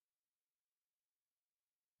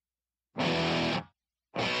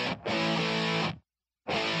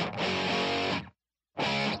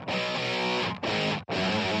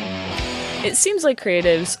It seems like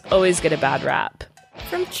creatives always get a bad rap.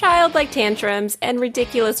 From childlike tantrums and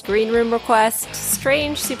ridiculous green room requests to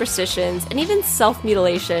strange superstitions and even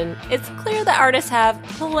self-mutilation, it's clear that artists have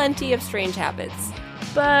plenty of strange habits.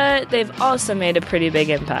 But they've also made a pretty big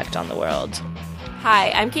impact on the world. Hi,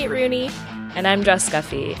 I'm Kate Rooney. And I'm Jess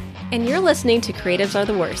Guffey. And you're listening to Creatives Are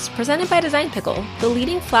the Worst, presented by Design Pickle, the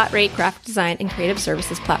leading flat-rate graphic design and creative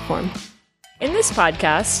services platform. In this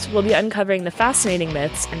podcast, we'll be uncovering the fascinating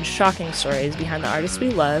myths and shocking stories behind the artists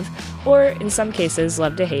we love, or in some cases,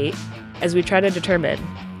 love to hate, as we try to determine,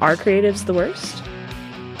 are creatives the worst?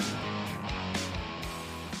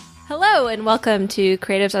 Hello, and welcome to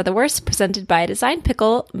Creatives Are the Worst, presented by Design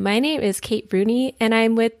Pickle. My name is Kate Rooney, and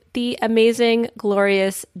I'm with the amazing,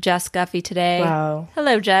 glorious Jess Guffey today. Wow.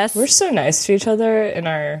 Hello, Jess. We're so nice to each other in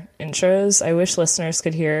our intros. I wish listeners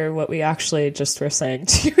could hear what we actually just were saying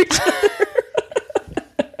to each other.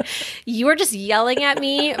 You were just yelling at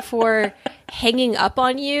me for hanging up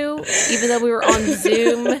on you, even though we were on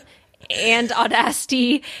Zoom and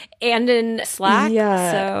Audacity and in Slack.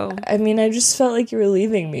 Yeah. So I mean, I just felt like you were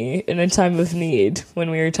leaving me in a time of need when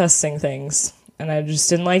we were testing things, and I just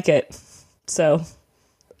didn't like it. So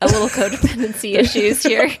a little codependency issues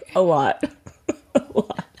here. A lot.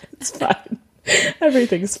 It's fine.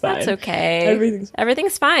 Everything's fine. That's okay.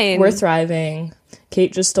 Everything's fine. We're thriving.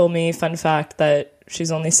 Kate just told me, fun fact, that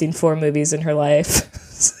she's only seen 4 movies in her life.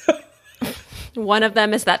 So. One of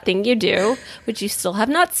them is That Thing You Do, which you still have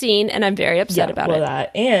not seen, and I'm very upset about it.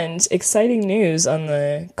 That. And exciting news on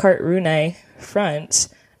the Carte Rooney front.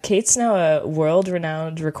 Kate's now a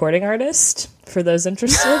world-renowned recording artist, for those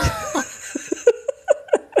interested.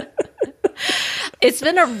 It's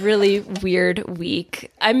been a really weird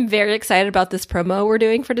week. I'm very excited about this promo we're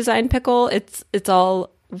doing for Design Pickle. It's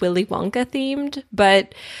all Willy Wonka themed,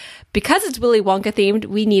 but because it's Willy Wonka themed,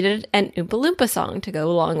 we needed an Oompa Loompa song to go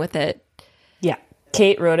along with it. Yeah.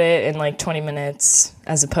 Kate wrote it in like 20 minutes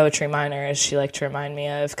as a poetry minor, as she liked to remind me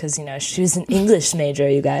of, because, you know, she was an English major,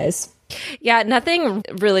 you guys. Yeah, nothing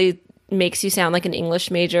really makes you sound like an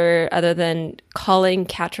English major other than calling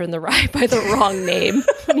Catcher in the Rye by the wrong name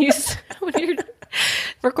when you're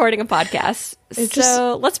recording a podcast.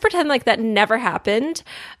 Let's pretend like that never happened.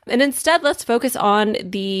 And instead, let's focus on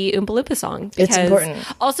the Oompa Loompa song. It's important.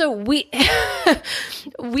 Also, we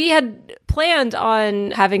had planned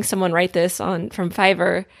on having someone write this from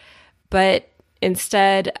Fiverr, but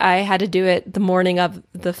instead I had to do it the morning of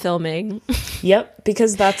the filming. Yep,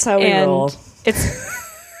 because that's how we roll.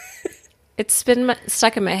 It's been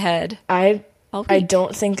stuck in my head. I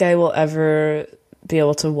don't think I will ever be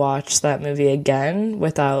able to watch that movie again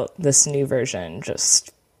without this new version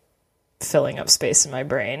just filling up space in my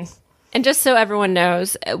brain. And just so everyone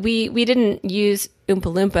knows, we didn't use Oompa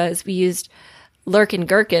Loompas, we used Lurkin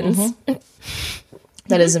Gherkins. Mm-hmm.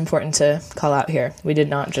 That is important to call out here. We did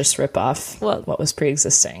not just rip off what was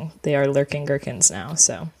pre-existing. They are Lurkin Gherkins now,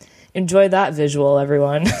 so enjoy that visual,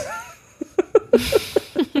 everyone.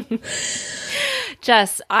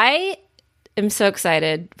 Jess, I am so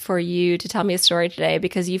excited for you to tell me a story today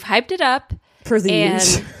because you've hyped it up. For the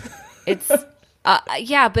age. It's,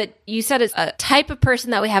 yeah, but you said it's a type of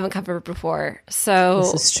person that we haven't covered before. So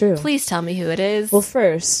this is true. Please tell me who it is. Well,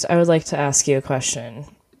 first, I would like to ask you a question.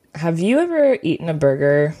 Have you ever eaten a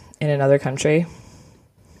burger in another country?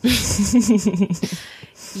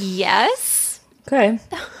 Yes. Okay.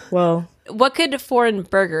 Well, what could foreign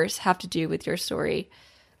burgers have to do with your story?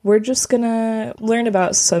 We're just going to learn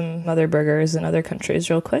about some other burgers in other countries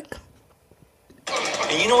real quick.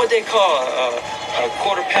 And you know what they call a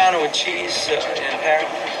quarter pounder with cheese in Paris?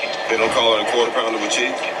 They don't call it a quarter pounder with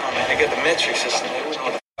cheese? Oh, man, they got the metric system. They wouldn't know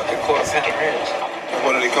what the fuck a quarter pounder is.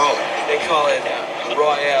 What do they call it? They call it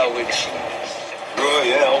Royale with cheese.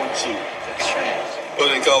 Royale with cheese. That's right. What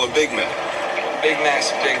do they call a Big Mac? Big Mac's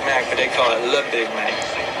a Big Mac, but they call it Le Big Mac.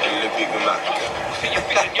 Le Big Mac.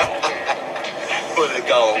 What do they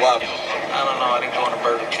call a Whopper? I don't know. I didn't go on a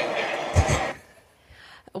Burger King.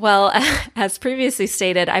 Well, as previously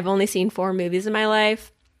stated, I've only seen 4 movies in my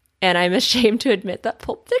life, and I'm ashamed to admit that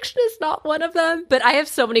Pulp Fiction is not one of them. But I have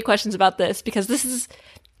so many questions about this because this is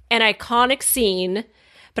an iconic scene,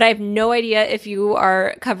 but I have no idea if you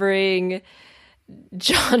are covering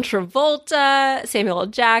John Travolta, Samuel L.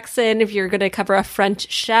 Jackson, if you're going to cover a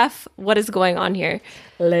French chef. What is going on here?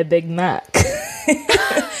 Le Big Mac.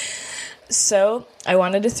 So I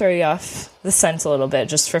wanted to throw you off the scent a little bit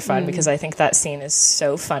just for fun because I think that scene is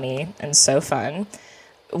so funny and so fun.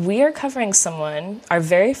 We are covering someone, our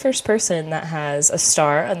very first person that has a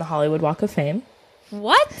star on the Hollywood Walk of Fame.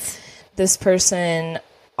 What? This person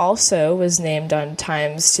also was named on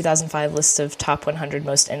Time's 2005 list of top 100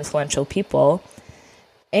 most influential people.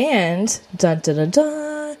 And, dun dun dun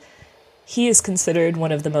dun, he is considered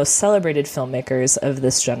one of the most celebrated filmmakers of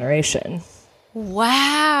this generation.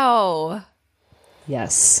 Wow.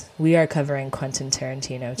 Yes, we are covering Quentin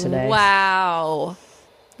Tarantino today. Wow.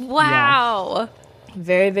 Yeah.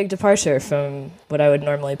 Very big departure from what I would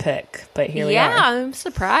normally pick, but here we are. Yeah, I'm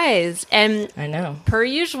surprised. And I know. per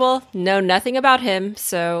usual, know nothing about him,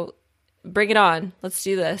 so bring it on. Let's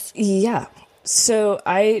do this. Yeah. So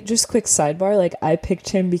just quick sidebar, like I picked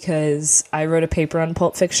him because I wrote a paper on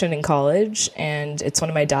Pulp Fiction in college, and it's one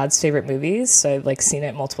of my dad's favorite movies, so I've like seen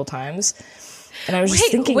it multiple times. And I was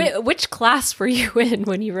just thinking, which class were you in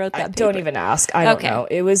when you wrote that paper? Don't even ask. I don't know.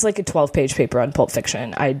 It was like a 12-page paper on Pulp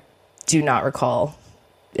Fiction. I do not recall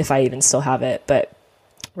if I even still have it, but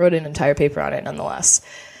wrote an entire paper on it nonetheless.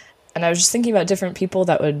 And I was just thinking about different people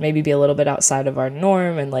that would maybe be a little bit outside of our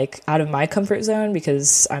norm and like out of my comfort zone,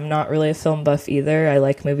 because I'm not really a film buff either. I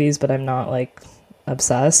like movies, but I'm not like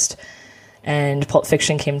obsessed. And Pulp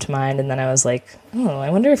Fiction came to mind, and then I was like, oh, I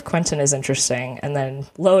wonder if Quentin is interesting. And then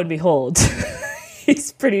lo and behold,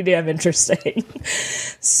 he's pretty damn interesting.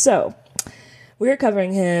 So we're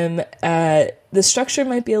covering him. The structure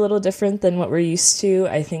might be a little different than what we're used to.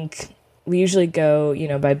 I think we usually go,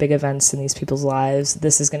 by big events in these people's lives.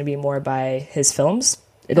 This is going to be more by his films.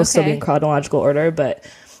 It'll still be in chronological order, but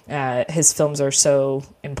his films are so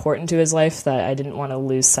important to his life that I didn't want to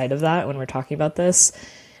lose sight of that when we're talking about this.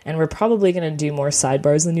 And we're probably going to do more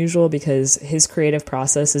sidebars than usual because his creative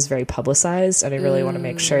process is very publicized, and I really want to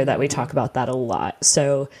make sure that we talk about that a lot.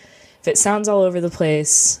 So if it sounds all over the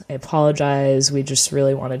place, I apologize. We just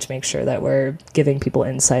really wanted to make sure that we're giving people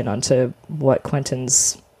insight onto what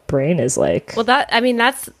Quentin's brain is like. Well,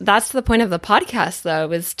 that's the point of the podcast,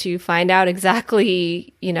 though, is to find out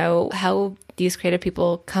exactly, how these creative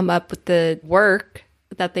people come up with the work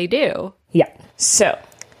that they do. Yeah. So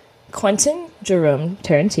Quentin Jerome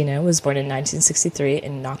Tarantino was born in 1963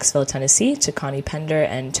 in Knoxville, Tennessee, to Connie Pender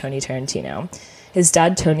and Tony Tarantino. His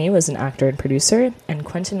dad, Tony, was an actor and producer, and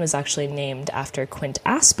Quentin was actually named after Quint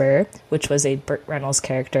Asper, which was a Burt Reynolds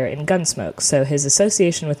character in Gunsmoke, so his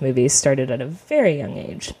association with movies started at a very young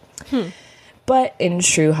age. But in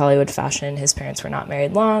true Hollywood fashion, his parents were not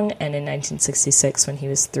married long, and in 1966, when he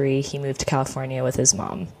was 3, he moved to California with his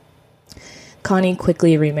mom. Connie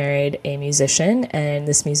quickly remarried a musician, and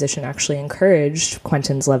this musician actually encouraged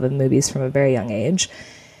Quentin's love of movies from a very young age.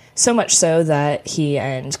 So much so that he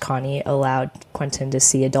and Connie allowed Quentin to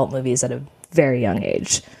see adult movies at a very young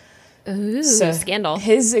age. Ooh, so scandal.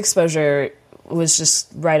 His exposure was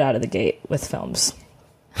just right out of the gate with films.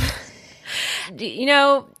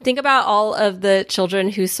 Think about all of the children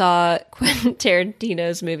who saw Quentin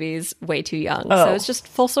Tarantino's movies way too young. So it's just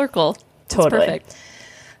full circle. Totally. It's perfect.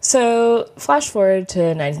 So, flash forward to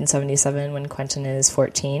 1977 when Quentin is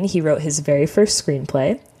 14. He wrote his very first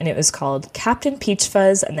screenplay, and it was called Captain Peach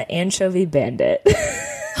Fuzz and the Anchovy Bandit,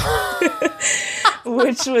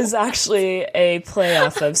 which was actually a play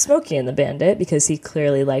off of Smokey and the Bandit, because he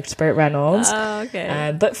clearly liked Burt Reynolds. Oh,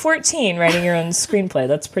 okay. But 14, writing your own screenplay,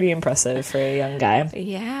 that's pretty impressive for a young guy.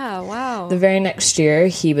 Yeah, wow. The very next year,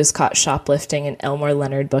 he was caught shoplifting an Elmore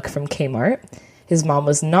Leonard book from Kmart. His mom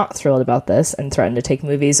was not thrilled about this and threatened to take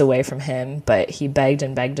movies away from him, but he begged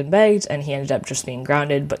and begged and begged, and he ended up just being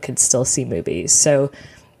grounded but could still see movies. So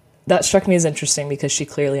that struck me as interesting because she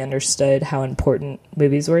clearly understood how important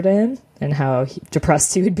movies were to him and how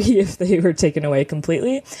depressed he would be if they were taken away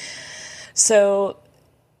completely. So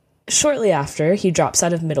shortly after, he drops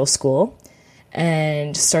out of middle school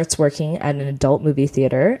and starts working at an adult movie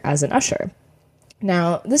theater as an usher.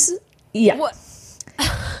 Now, this is... Yeah. What?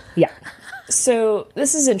 Yeah. So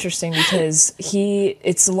this is interesting because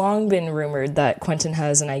it's long been rumored that Quentin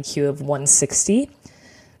has an IQ of 160.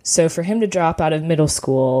 So for him to drop out of middle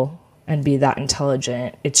school and be that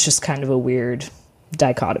intelligent, it's just kind of a weird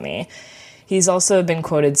dichotomy. He's also been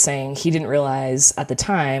quoted saying he didn't realize at the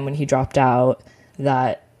time when he dropped out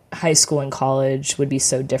that high school and college would be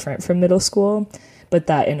so different from middle school, but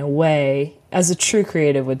that in a way, as a true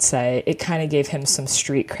creative would say, it kind of gave him some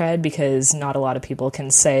street cred because not a lot of people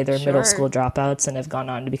can say they're middle school dropouts and have gone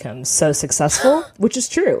on to become so successful, which is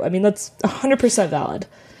true. I mean, that's 100% valid.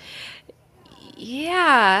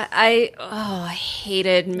 Yeah, I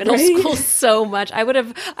hated middle school so much. I would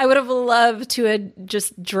have loved to have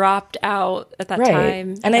just dropped out at that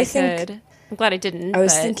time. And I think I'm glad I didn't. I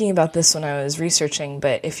was thinking about this when I was researching,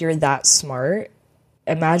 but if you're that smart,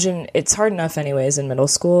 imagine, it's hard enough anyways in middle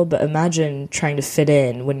school, but imagine trying to fit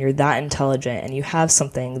in when you're that intelligent and you have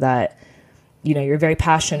something that, you're very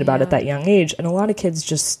passionate about at that young age. And a lot of kids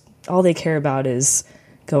just, all they care about is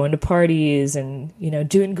going to parties and,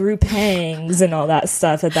 doing group hangs and all that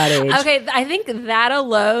stuff at that age. Okay, I think that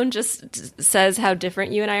alone just says how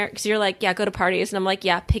different you and I are. Because you're like, yeah, go to parties. And I'm like,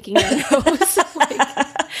 yeah, picking your nose.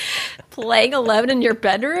 Like, playing alone in your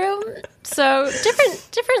bedroom. So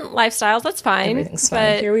different lifestyles. That's fine. Everything's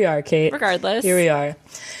fine. Here we are, Kate. Regardless. Here we are.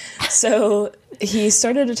 So he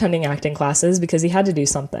started attending acting classes because he had to do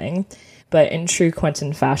something. But in true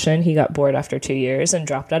Quentin fashion, he got bored after 2 years and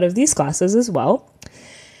dropped out of these classes as well.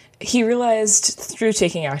 He realized through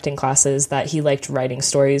taking acting classes that he liked writing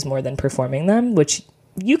stories more than performing them, which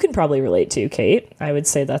you can probably relate to, Kate. I would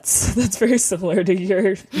say that's very similar to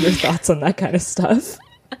your thoughts on that kind of stuff.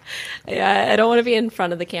 Yeah, I don't want to be in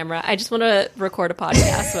front of the camera. I just want to record a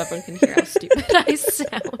podcast so everyone can hear how stupid I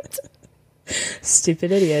sound.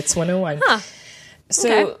 Stupid idiots 101. Huh.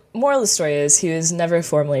 So, moral of the story is he was never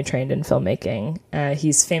formally trained in filmmaking.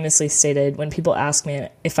 He's famously stated, when people ask me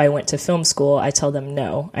if I went to film school, I tell them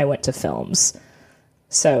no, I went to films.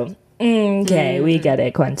 So, okay, we get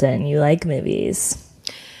it, Quentin. You like movies.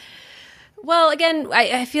 Well, again,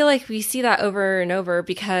 I feel like we see that over and over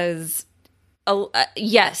because,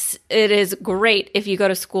 yes, it is great if you go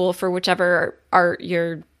to school for whichever art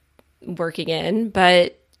you're working in,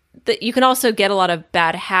 but you can also get a lot of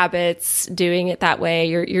bad habits doing it that way.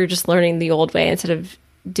 You're just learning the old way instead of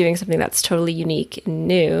doing something that's totally unique and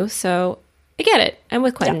new. So I get it. I'm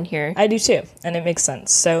with Quentin here. I do too, and it makes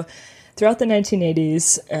sense. So throughout the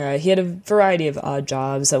 1980s, he had a variety of odd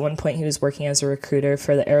jobs. At one point, he was working as a recruiter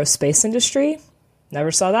for the aerospace industry.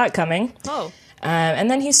 Never saw that coming. Oh. And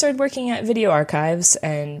then he started working at video archives,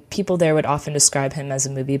 and people there would often describe him as a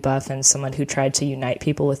movie buff and someone who tried to unite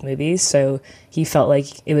people with movies. So he felt like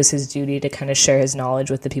it was his duty to kind of share his knowledge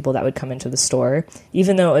with the people that would come into the store.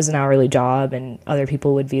 Even though it was an hourly job and other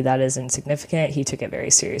people would view that as insignificant, he took it very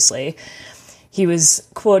seriously. He was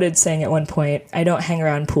quoted saying at one point, "I don't hang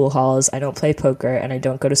around pool halls, I don't play poker, and I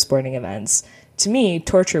don't go to sporting events. To me,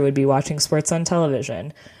 torture would be watching sports on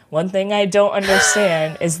television. One thing I don't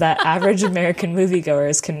understand is that average American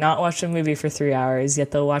moviegoers cannot watch a movie for 3 hours,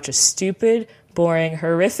 yet they'll watch a stupid, boring,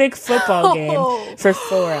 horrific football game for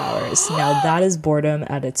 4 hours. Now that is boredom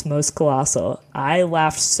at its most colossal. I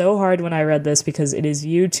laughed so hard when I read this because it is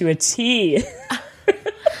you to a T."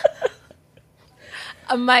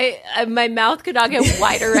 My mouth could not get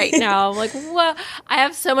wider right now. I'm like, what? I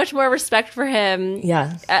have so much more respect for him.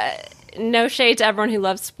 Yeah. No shade to everyone who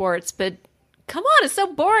loves sports, but come on, it's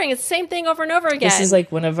so boring. It's the same thing over and over again. This is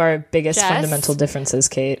like one of our biggest fundamental differences,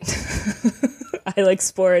 Kate. I like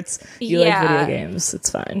sports. You like video games. It's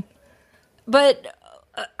fine. But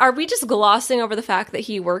are we just glossing over the fact that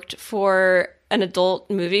he worked for an adult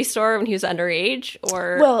movie store when he was underage?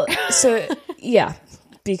 Or well, so yeah,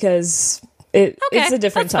 because it's a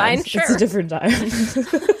different time. Fine, sure. It's a different time.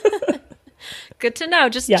 Good to know.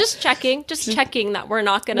 Just checking. Just checking that we're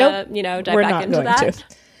not gonna, dive back into that.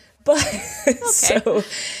 But so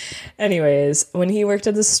anyways, when he worked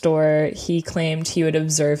at the store, he claimed he would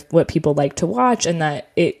observe what people like to watch and that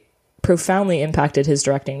it profoundly impacted his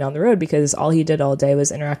directing down the road because all he did all day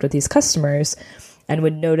was interact with these customers and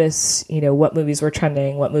would notice, what movies were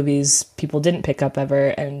trending, what movies people didn't pick up ever.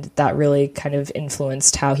 And that really kind of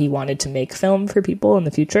influenced how he wanted to make film for people in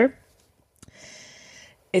the future.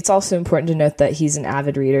 It's also important to note that he's an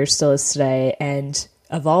avid reader, still is today, and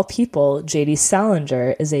of all people, J.D.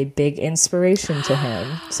 Salinger is a big inspiration to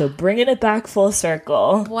him. So bringing it back full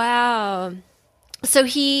circle. Wow. So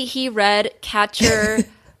he read Catcher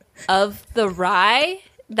of the Rye,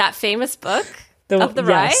 that famous book of the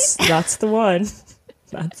Rye? Yes, that's the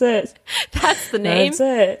That's it. That's the name? That's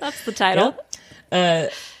it. That's the title?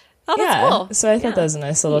 Yep. That's cool. So I thought that was a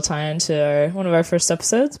nice little tie-in to one of our first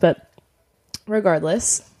episodes, but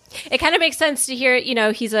regardless, it kind of makes sense to hear,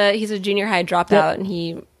 he's a junior high dropout and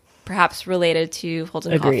he perhaps related to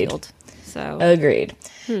Holden Caulfield. So agreed.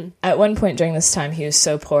 At one point during this time, he was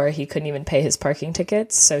so poor he couldn't even pay his parking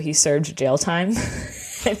tickets, so he served jail time.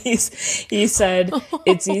 And he said,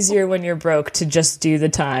 "It's easier when you're broke to just do the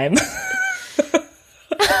time."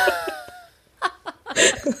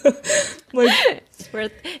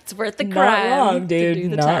 It's worth the crime. Not wrong,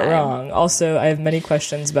 dude. Not wrong. Also, I have many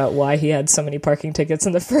questions about why he had so many parking tickets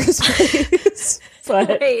in the first place.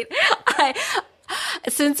 But wait,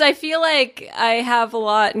 since I feel like I have a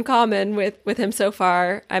lot in common with him so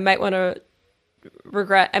far, I might want to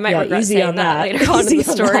regret saying that later on in the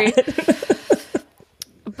story.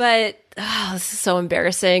 But this is so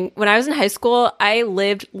embarrassing. When I was in high school, I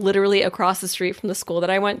lived literally across the street from the school that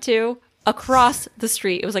I went to. Across the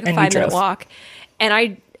street. It was like a 5-minute walk. And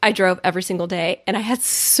I drove every single day. And I had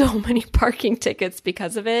so many parking tickets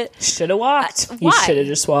because of it. Should have walked. You should have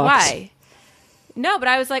just walked. No, but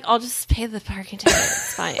I was like, I'll just pay the parking ticket.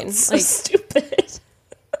 It's fine. So stupid.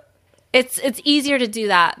 It's easier to do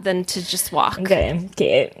that than to just walk. Okay,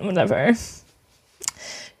 Kate, whatever.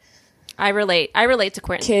 I relate to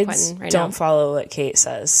Quentin. Kids right don't now. follow what Kate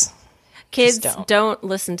says. Kids Just don't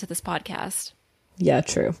listen to this podcast. Yeah,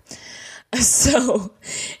 true. So,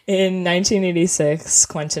 in 1986,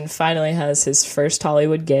 Quentin finally has his first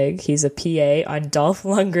Hollywood gig. He's a PA on Dolph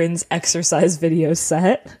Lundgren's exercise video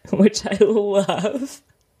set, which I love.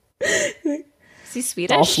 Is he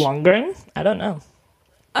Swedish? Dolph Lundgren? I don't know.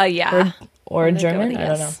 Yeah. Or I'm gonna go German? with a I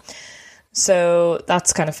don't know. yes. So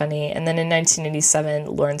that's kind of funny. And then in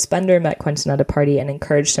 1987, Lawrence Bender met Quentin at a party and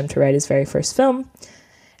encouraged him to write his very first film.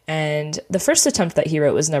 And the first attempt that he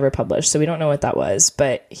wrote was never published, so we don't know what that was.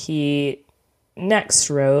 But he next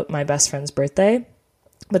wrote My Best Friend's Birthday.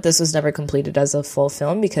 But this was never completed as a full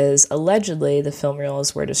film because allegedly the film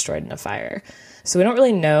reels were destroyed in a fire. So we don't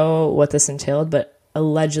really know what this entailed, but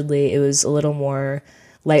allegedly it was a little more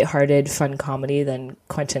lighthearted, fun comedy than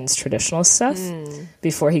Quentin's traditional stuff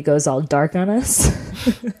before he goes all dark on us.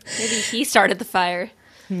 Maybe he started the fire.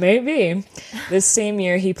 Maybe. This same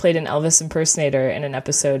year, he played an Elvis impersonator in an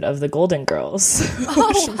episode of The Golden Girls.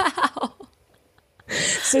 Oh, wow.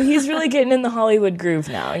 So he's really getting in the Hollywood groove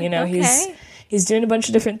now. You know, Okay. he's doing a bunch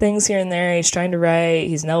of different things here and there. He's trying to write.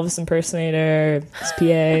 He's an Elvis impersonator. He's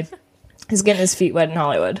PA. He's getting his feet wet in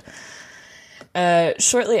Hollywood.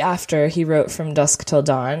 Shortly after, he wrote From Dusk Till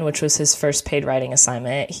Dawn, which was his first paid writing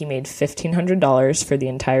assignment. He made $1,500 for the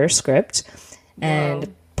entire script.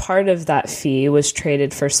 And part of that fee was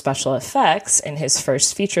traded for special effects in his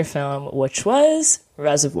first feature film, which was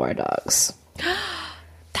Reservoir Dogs.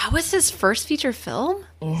 That was his first feature film?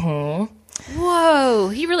 Mm-hmm. Whoa.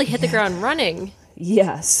 He really hit the ground running.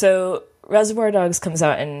 Yeah, so Reservoir Dogs comes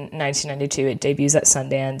out in 1992. It debuts at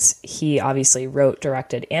Sundance. He obviously wrote,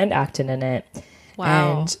 directed, and acted in it.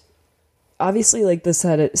 Wow. And obviously, like, this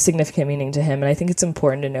had a significant meaning to him. And I think it's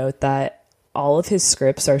important to note that all of his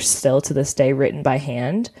scripts are still to this day written by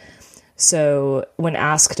hand. So when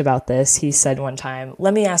asked about this, he said one time,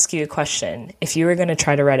 "Let me ask you a question. If you were going to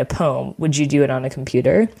try to write a poem, would you do it on a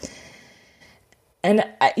computer?" And,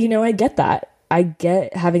 I get that. I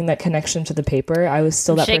get having that connection to the paper. I was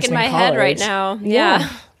still that Shaking person my in college. head right now. Yeah.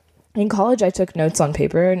 In college, I took notes on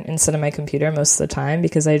paper instead of my computer most of the time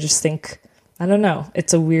because I just think, I don't know,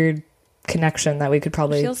 it's a weird connection that we could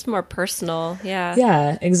probably... Feels more personal. Yeah.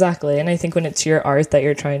 Yeah, exactly. And I think when it's your art that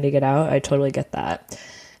you're trying to get out, I totally get that.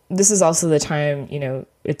 This is also the time,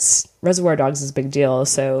 it's Reservoir Dogs is a big deal.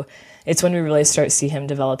 So it's when we really start to see him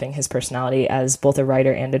developing his personality as both a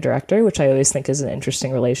writer and a director, which I always think is an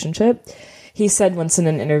interesting relationship. He said once in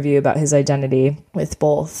an interview about his identity with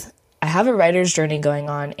both, "I have a writer's journey going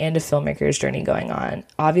on and a filmmaker's journey going on.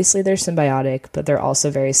 Obviously, they're symbiotic, but they're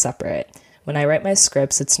also very separate. When I write my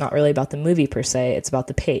scripts, it's not really about the movie per se, it's about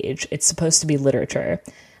the page. It's supposed to be literature.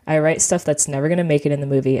 I write stuff that's never going to make it in the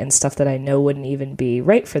movie and stuff that I know wouldn't even be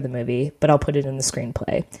right for the movie, but I'll put it in the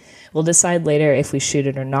screenplay. We'll decide later if we shoot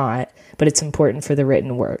it or not, but it's important for the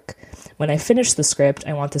written work. When I finish the script,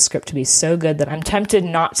 I want the script to be so good that I'm tempted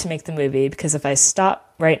not to make the movie because if I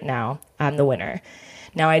stop right now, I'm the winner.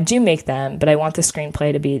 Now, I do make them, but I want the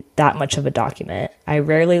screenplay to be that much of a document. I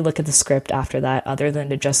rarely look at the script after that other than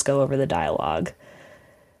to just go over the dialogue."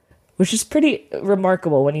 Which is pretty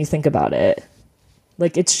remarkable when you think about it.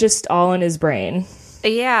 Like, it's just all in his brain.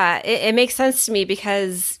 Yeah, it makes sense to me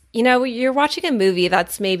because, you're watching a movie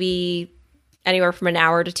that's maybe anywhere from an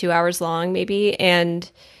hour to 2 hours long, maybe, and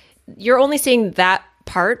you're only seeing that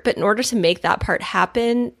part, but in order to make that part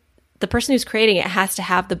happen, the person who's creating it has to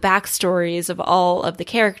have the backstories of all of the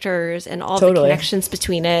characters and all the connections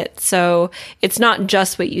between it. So it's not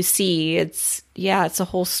just what you see. It's a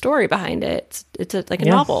whole story behind it. It's like a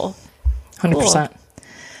novel. 100%. Cool.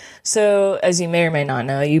 So, as you may or may not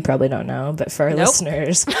know, you probably don't know, but for our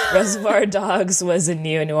listeners, Reservoir Dogs was a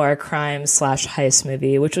neo-noir crime/heist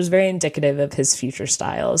movie, which was very indicative of his future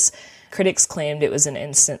styles. Critics claimed it was an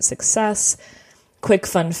instant success. Quick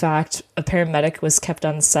fun fact, a paramedic was kept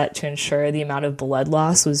on set to ensure the amount of blood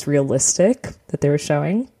loss was realistic that they were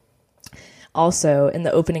showing. Also, in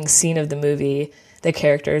the opening scene of the movie, the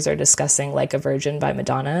characters are discussing Like a Virgin by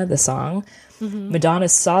Madonna, the song. Mm-hmm. Madonna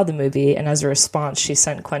saw the movie, and as a response, she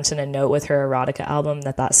sent Quentin a note with her erotica album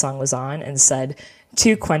that song was on and said,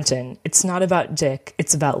 "To Quentin, it's not about dick,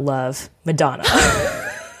 it's about love. Madonna."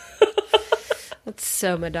 That's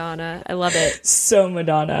so Madonna. I love it. So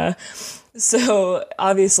Madonna. So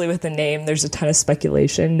obviously with the name, there's a ton of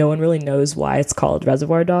speculation. No one really knows why it's called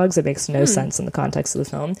Reservoir Dogs. It makes no sense in the context of the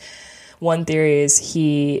film. One theory is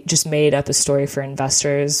he just made up a story for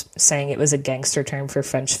investors saying it was a gangster term for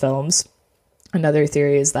French films. Another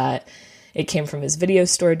theory is that it came from his video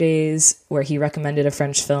store days where he recommended a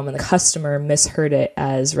French film and the customer misheard it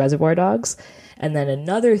as Reservoir Dogs. And then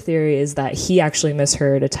another theory is that he actually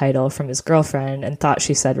misheard a title from his girlfriend and thought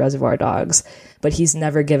she said Reservoir Dogs, but he's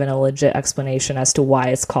never given a legit explanation as to why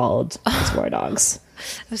it's called Reservoir Dogs.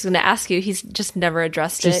 I was going to ask you, he's just never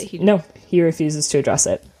addressed it. No, he refuses to address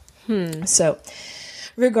it. So,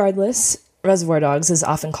 regardless, Reservoir Dogs is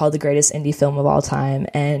often called the greatest indie film of all time,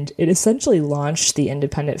 and it essentially launched the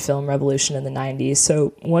independent film revolution in the 90s.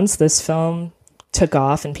 So once this film took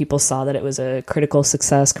off and people saw that it was a critical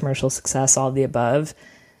success, commercial success, all of the above,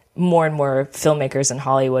 more and more filmmakers in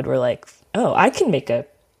Hollywood were like, oh, I can make a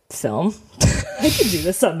film. I can do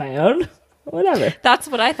this on my own. Whatever. That's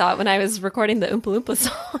what I thought when I was recording the Oompa Loompa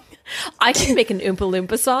song. I can make an Oompa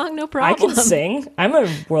Loompa song, no problem. I can sing. I'm a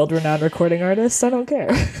world-renowned recording artist. I don't care.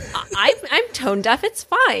 I'm tone deaf. It's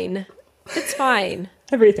fine. It's fine.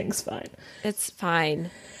 Everything's fine. It's fine.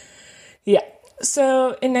 Yeah.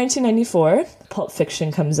 So in 1994, Pulp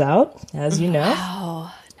Fiction comes out, as you know.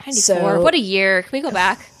 Wow. 94. What a year. Can we go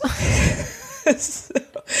back?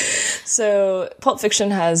 So Pulp Fiction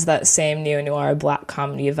has that same neo-noir black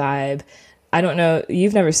comedy vibe. I don't know.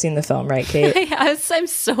 You've never seen the film, right, Kate?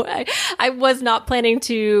 I was not planning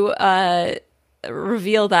to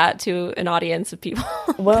reveal that to an audience of people.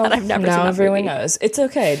 Well, that I've never now seen everyone knows. It's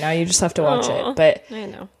okay. Now you just have to watch it. But I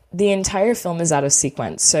know. The entire film is out of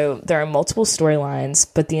sequence. So there are multiple storylines,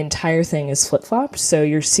 but the entire thing is flip-flopped. So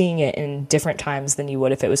you're seeing it in different times than you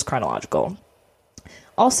would if it was chronological.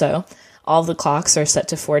 Also, all of the clocks are set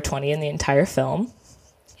to 4:20 in the entire film.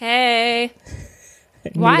 Hey. I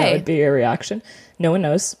knew Why? that would be your reaction. No one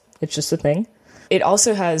knows. It's just a thing. It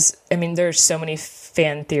also has, I mean, there's so many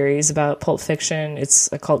fan theories about Pulp Fiction.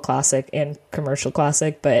 It's a cult classic and commercial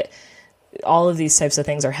classic, but all of these types of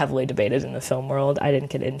things are heavily debated in the film world. I didn't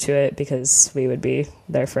get into it because we would be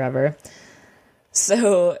there forever.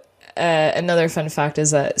 So another fun fact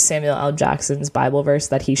is that Samuel L. Jackson's Bible verse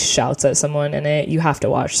that he shouts at someone in it, you have to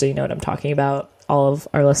watch so you know what I'm talking about, all of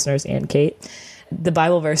our listeners and Kate. The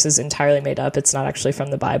Bible verse is entirely made up. It's not actually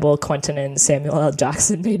from the Bible. Quentin and Samuel L.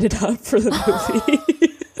 Jackson made it up for the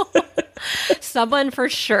movie. Someone for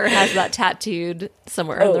sure has that tattooed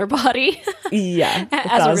somewhere on their body. Yeah.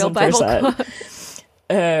 As a real Bible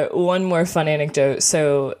quote. One more fun anecdote.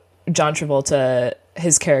 So John Travolta,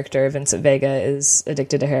 his character, Vincent Vega, is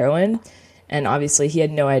addicted to heroin. And obviously he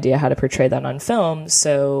had no idea how to portray that on film.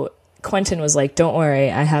 So Quentin was like, don't worry,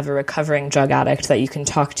 I have a recovering drug addict that you can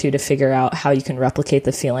talk to figure out how you can replicate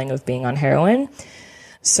the feeling of being on heroin.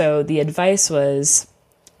 So the advice was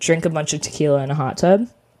drink a bunch of tequila in a hot tub.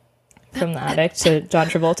 From the addict to John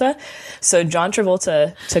Travolta. So John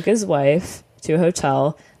Travolta took his wife to a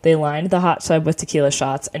hotel. They lined the hot tub with tequila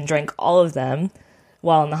shots and drank all of them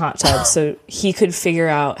while in the hot tub so he could figure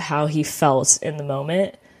out how he felt in the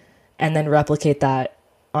moment and then replicate that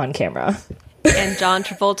on camera. And John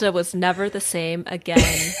Travolta was never the same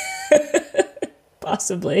again.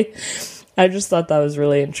 Possibly. I just thought that was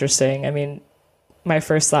really interesting. I mean, my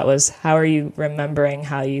first thought was, how are you remembering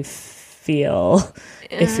how you feel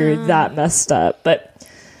if you're that messed up? But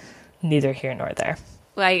neither here nor there.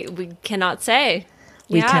 We cannot say.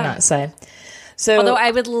 We cannot say. So, although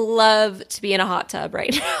I would love to be in a hot tub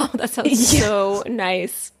right now. That sounds so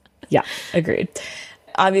nice. Yeah, agreed.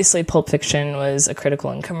 Obviously, Pulp Fiction was a critical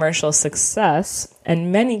and commercial success,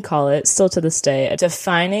 and many call it, still to this day, a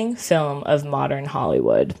defining film of modern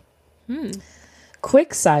Hollywood. Quick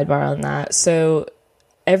sidebar on that. So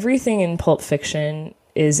everything in Pulp Fiction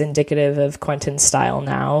is indicative of Quentin's style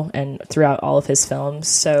now and throughout all of his films.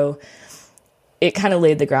 So it kind of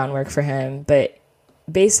laid the groundwork for him. But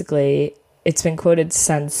basically, it's been quoted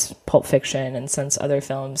since Pulp Fiction and since other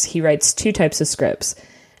films. He writes two types of scripts.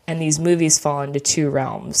 And these movies fall into two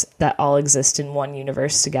realms that all exist in one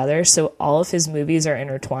universe together. So all of his movies are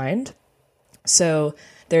intertwined. So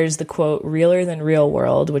there's the, quote, realer than real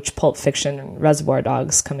world, which Pulp Fiction and Reservoir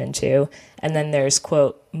Dogs come into. And then there's,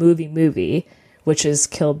 quote, movie, which is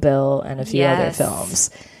Kill Bill and a few other films.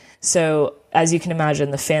 So as you can imagine,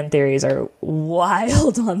 the fan theories are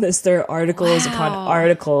wild on this. There are articles upon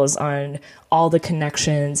articles on all the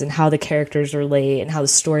connections and how the characters relate and how the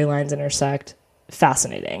storylines intersect.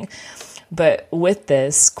 Fascinating. But with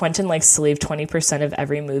this, Quentin likes to leave 20% of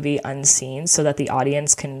every movie unseen so that the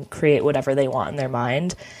audience can create whatever they want in their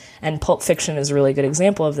mind. And Pulp Fiction is a really good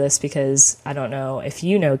example of this because, I don't know if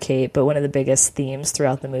you know, Kate, but one of the biggest themes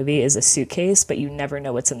throughout the movie is a suitcase, but you never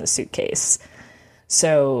know what's in the suitcase.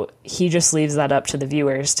 So he just leaves that up to the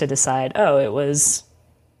viewers to decide, oh, it was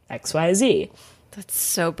XYZ. That's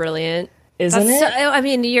so brilliant. isn't it? I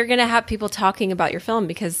mean, you're going to have people talking about your film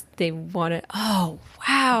because they want to. Oh,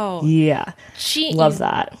 wow. Yeah. Love you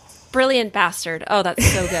that. Brilliant bastard. Oh, that's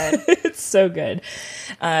so good. It's so good.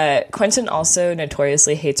 Quentin also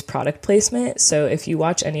notoriously hates product placement. So if you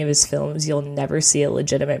watch any of his films, you'll never see a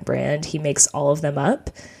legitimate brand. He makes all of them up.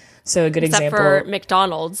 So a good Except example. for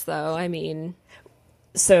McDonald's, though. I mean.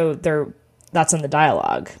 So that's in the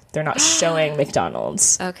dialogue. They're not showing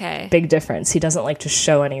McDonald's. Okay. Big difference. He doesn't like to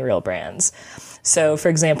show any real brands. So, for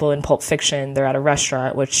example, in Pulp Fiction, they're at a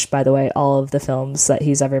restaurant, which, by the way, all of the films that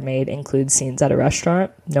he's ever made include scenes at a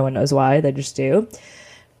restaurant. No one knows why, they just do.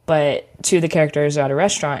 But two of the characters are at a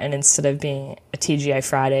restaurant, and instead of being a TGI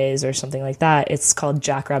Fridays or something like that, it's called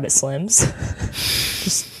Jackrabbit Slims.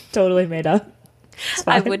 Just totally made up.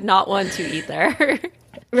 I would not want to eat there.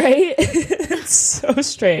 Right? It's so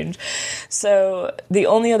strange. So the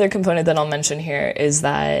only other component that I'll mention here is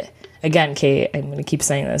that, again, Kate, I'm going to keep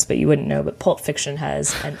saying this, but you wouldn't know, but Pulp Fiction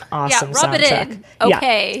has an awesome rub soundtrack. it in.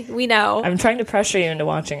 Okay, we know. I'm trying to pressure you into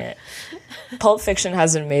watching it. Pulp Fiction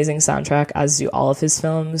has an amazing soundtrack, as do all of his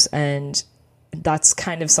films, and that's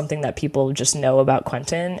kind of something that people just know about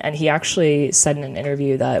Quentin. And he actually said in an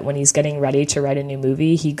interview that when he's getting ready to write a new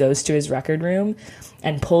movie, he goes to his record room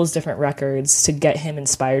and pulls different records to get him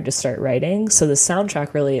inspired to start writing. So the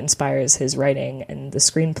soundtrack really inspires his writing and the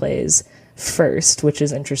screenplays first, which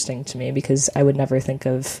is interesting to me because I would never think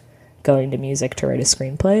of going to music to write a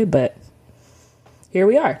screenplay, but here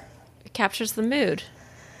we are. It captures the mood.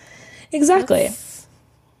 Exactly.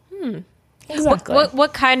 Exactly.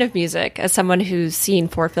 What kind of music, as someone who's seen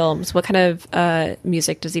 4 films, what kind of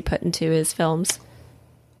music does he put into his films?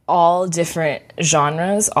 All different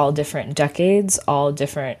genres, all different decades, all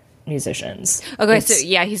different musicians. Okay, so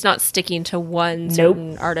yeah, he's not sticking to one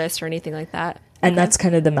certain artist or anything like that. And that's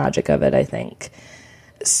kind of the magic of it, I think.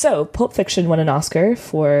 So, Pulp Fiction won an Oscar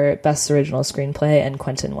for Best Original Screenplay, and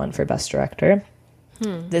Quentin won for Best Director.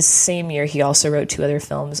 This same year, he also wrote 2 other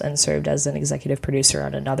films and served as an executive producer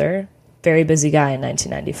on another. Very busy guy in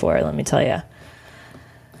 1994, let me tell you.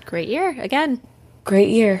 Great year, again. Great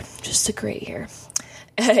year. Just a great year.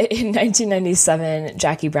 In 1997,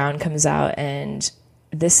 Jackie Brown comes out, and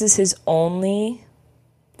this is his only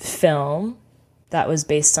film that was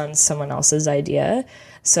based on someone else's idea.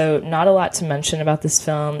 So not a lot to mention about this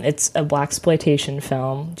film. It's a blaxploitation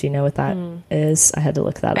film. Do you know what that is? I had to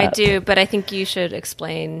look that up. I do, but I think you should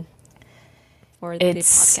explain for the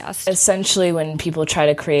It's podcast. essentially when people try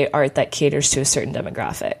to create art that caters to a certain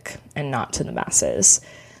demographic and not to the masses.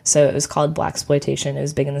 So it was called blaxploitation. It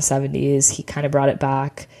was big in the 70s. He kind of brought it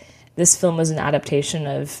back. This film was an adaptation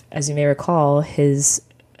of, as you may recall, his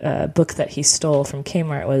book that he stole from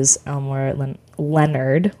Kmart was Elmore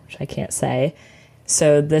Leonard, which I can't say.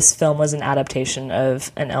 So this film was an adaptation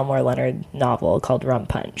of an Elmore Leonard novel called Rum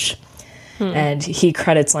Punch. And he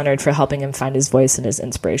credits Leonard for helping him find his voice and his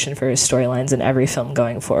inspiration for his storylines in every film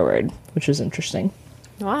going forward, which was interesting.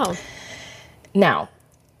 Wow. Now,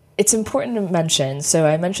 it's important to mention, so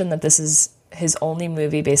I mentioned that this is his only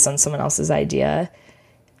movie based on someone else's idea.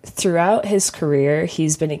 Throughout his career,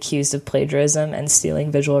 he's been accused of plagiarism and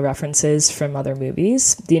stealing visual references from other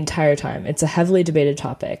movies the entire time. It's a heavily debated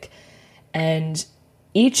topic. And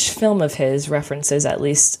each film of his references at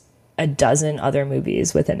least a dozen other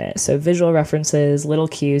movies within it. So visual references, little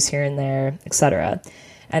cues here and there, etc.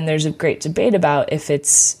 And there's a great debate about if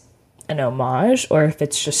it's an homage or if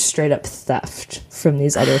it's just straight up theft from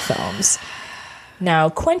these other films. Now,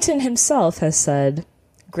 Quentin himself has said,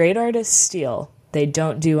 great artists steal. They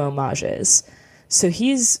don't do homages. So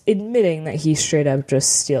he's admitting that he straight up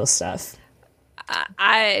just steals stuff.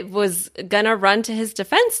 I was gonna run to his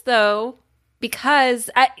defense though, because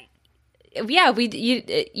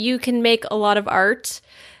you can make a lot of art,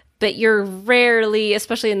 but you're rarely,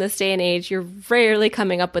 especially in this day and age, you're rarely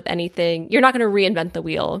coming up with anything. You're not going to reinvent the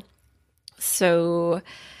wheel. So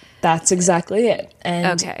that's exactly it.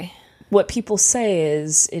 And okay. What people say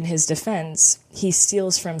is, in his defense, he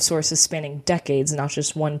steals from sources spanning decades, not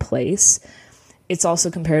just one place. It's also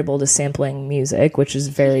comparable to sampling music, which is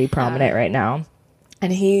very prominent right now.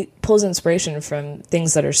 And he pulls inspiration from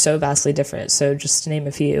things that are so vastly different. So just to name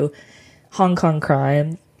a few, Hong Kong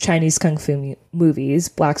crime, Chinese kung fu movies,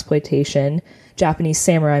 blaxploitation, Japanese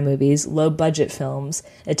samurai movies, low-budget films,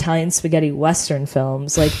 Italian spaghetti western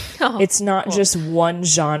films. Like, it's not just one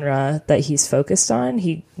genre that he's focused on.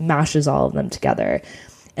 He mashes all of them together.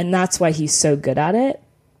 And that's why he's so good at it,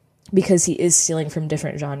 because he is stealing from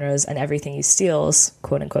different genres, and everything he steals,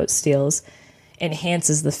 quote-unquote steals,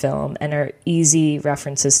 enhances the film and are easy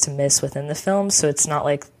references to miss within the film. So it's not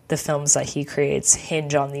like the films that he creates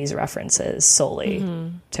hinge on these references solely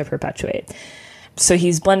to perpetuate. So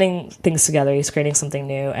he's blending things together. He's creating something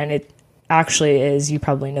new. And it actually is, you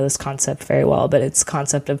probably know this concept very well, but it's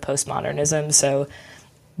concept of postmodernism. So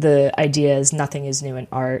the idea is nothing is new in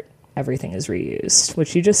art. Everything is reused,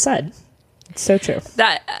 which you just said. It's so true.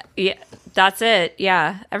 Yeah, that's it.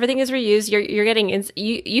 Yeah, everything is reused. You're getting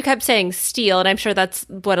you kept saying steal, and I'm sure that's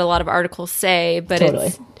what a lot of articles say. But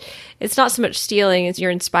Totally. it's not so much stealing as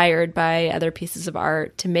you're inspired by other pieces of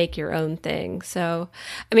art to make your own thing. So,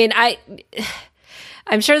 I mean,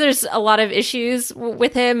 I'm sure there's a lot of issues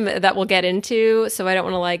with him that we'll get into. So I don't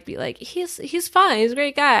want to like be like he's fine, he's a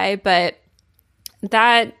great guy, but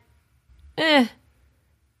that, I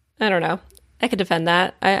don't know. I could defend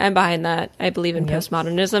that. I'm behind that. I believe in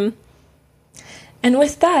postmodernism. And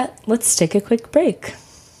with that, let's take a quick break.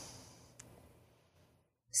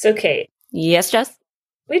 So, Kate. Yes, Jess?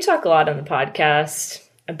 We talk a lot on the podcast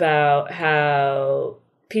about how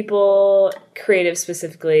people, creative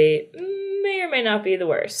specifically, may or may not be the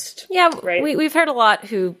worst. Yeah, right? We've heard a lot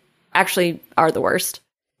who actually are the worst.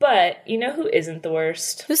 But you know who isn't the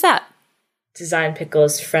worst? Who's that? Design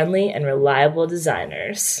Pickle's friendly and reliable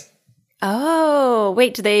designers. Oh,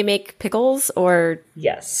 wait, do they make pickles or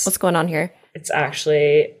Yes. what's going on here? It's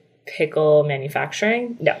actually pickle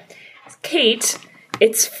manufacturing. No. Kate,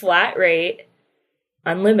 it's flat rate,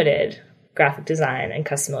 unlimited graphic design and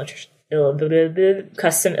custom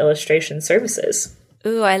illustration services.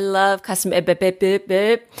 Ooh, I love custom.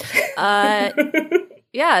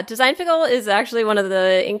 Yeah, Design Pickle is actually one of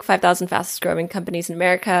the Inc. 5000 fastest growing companies in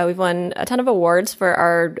America. We've won a ton of awards for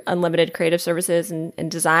our unlimited creative services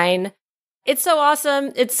and design. It's so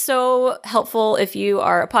awesome. It's so helpful if you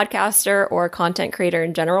are a podcaster or a content creator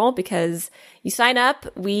in general, because you sign up,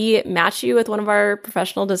 we match you with one of our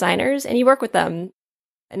professional designers, and you work with them,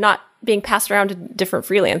 and not being passed around to different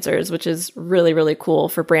freelancers, which is really, really cool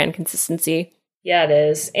for brand consistency. Yeah, it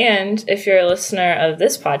is. And if you're a listener of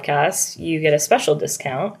this podcast, you get a special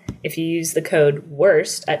discount. If you use the code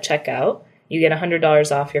WORST at checkout, you get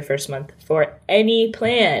 $100 off your first month for any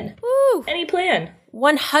plan. Woo! Any plan.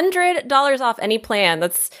 $100 off any plan.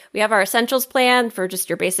 We have our essentials plan for just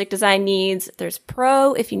your basic design needs. There's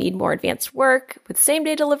pro if you need more advanced work with same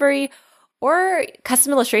day delivery, or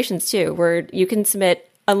custom illustrations too, where you can submit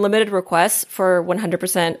unlimited requests for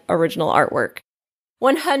 100% original artwork.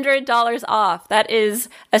 $100 off. That is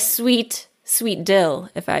a sweet, sweet deal,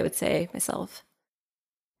 if I would say myself.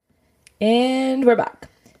 And we're back.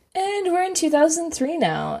 And we're in 2003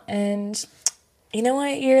 now. And you know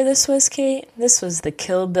what year this was, Kate? This was the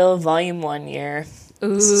Kill Bill Volume 1 year.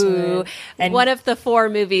 Ooh. And one of the 4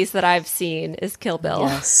 movies that I've seen is Kill Bill.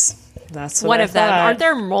 Yes. That's what one I of them. thought. Aren't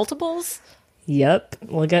there multiples? Yep.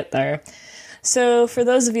 We'll get there. So for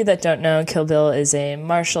those of you that don't know, Kill Bill is a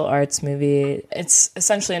martial arts movie. It's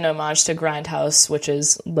essentially an homage to Grindhouse, which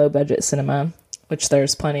is low-budget cinema, which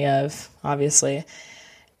there's plenty of, obviously.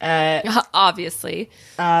 Obviously,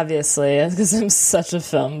 because I'm such a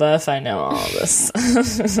film buff, I know all of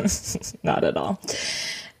this. Not at all.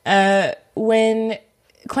 When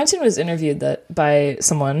Quentin was interviewed by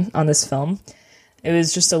someone on this film, it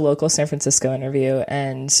was just a local San Francisco interview,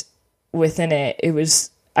 and within it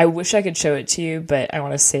was... I wish I could show it to you, but I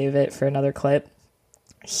want to save it for another clip.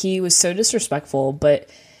 He was so disrespectful, but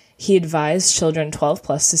he advised children 12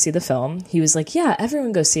 plus to see the film. He was like, yeah,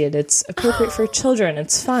 everyone go see it. It's appropriate for children.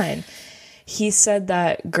 It's fine. He said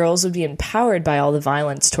that girls would be empowered by all the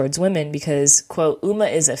violence towards women because, quote, Uma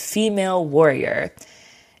is a female warrior.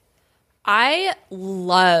 I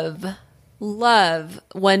love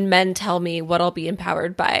when men tell me what I'll be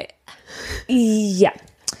empowered by. Yeah.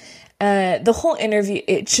 The whole interview,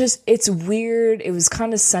 it's weird. It was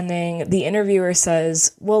condescending. The interviewer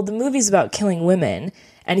says, well, the movie's about killing women.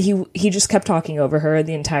 And he just kept talking over her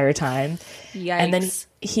the entire time. Yikes. And then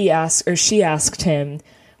she asked him,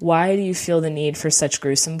 why do you feel the need for such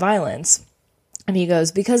gruesome violence? And he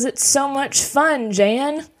goes, because it's so much fun,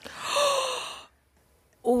 Jan.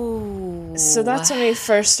 Ooh. So that's when we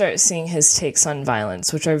first start seeing his takes on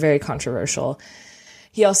violence, which are very controversial.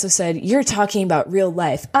 He also said, you're talking about real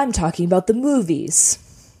life. I'm talking about the movies.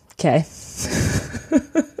 Okay.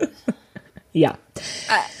 Yeah.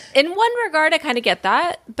 In one regard, I kind of get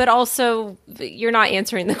that, but also you're not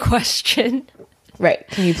answering the question. Right.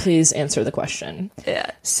 Can you please answer the question?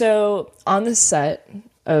 Yeah. So on the set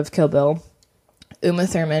of Kill Bill, Uma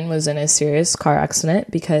Thurman was in a serious car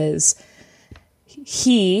accident because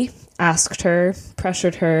he asked her,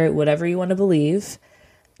 pressured her, whatever you want to believe,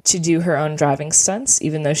 to do her own driving stunts,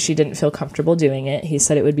 even though she didn't feel comfortable doing it. He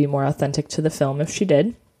said it would be more authentic to the film if she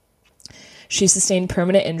did. She sustained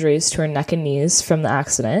permanent injuries to her neck and knees from the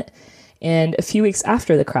accident, And a few weeks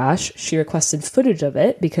after the crash, she requested footage of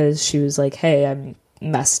it because she was like, hey, I'm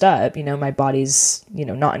messed up. My body's,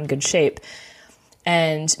 not in good shape.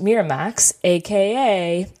 And Miramax,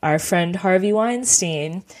 aka our friend Harvey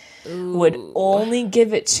Weinstein, would only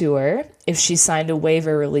give it to her if she signed a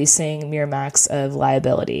waiver releasing Miramax of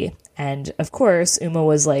liability. And of course, Uma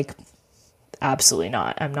was like, absolutely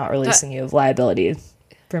not. I'm not releasing you of liability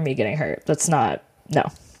for me getting hurt. It's not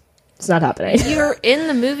happening. You're in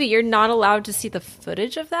the movie. You're not allowed to see the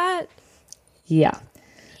footage of that? Yeah.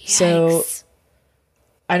 Yikes. So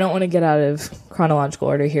I don't want to get out of chronological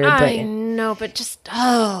order here, I know, but just,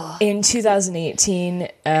 in 2018,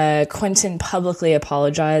 Quentin publicly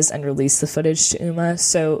apologized and released the footage to Uma.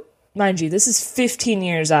 So, mind you, this is 15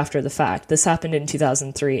 years after the fact. This happened in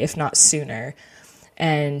 2003, if not sooner.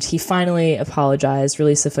 And he finally apologized,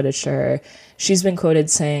 released the footage to her. She's been quoted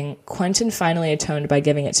saying, Quentin finally atoned by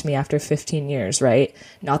giving it to me after 15 years, right?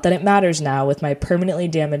 Not that it matters now with my permanently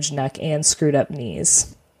damaged neck and screwed up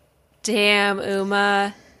knees. Damn,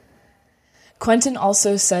 Uma. Quentin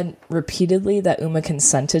also said repeatedly that Uma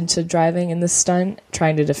consented to driving in the stunt,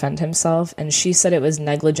 trying to defend himself, and she said it was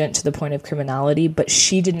negligent to the point of criminality, but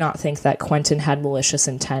she did not think that Quentin had malicious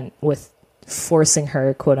intent with forcing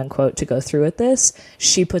her, quote-unquote, to go through with this.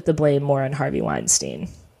 She put the blame more on Harvey Weinstein.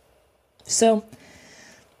 So,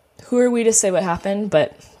 who are we to say what happened,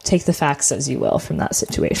 but take the facts as you will from that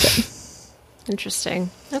situation.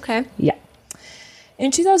 Interesting. Okay. Yeah.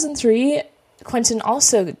 In 2003, Quentin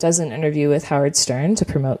also does an interview with Howard Stern to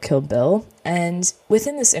promote Kill Bill, and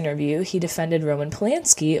within this interview, he defended Roman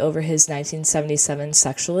Polanski over his 1977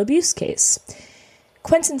 sexual abuse case.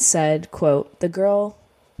 Quentin said, quote, the girl,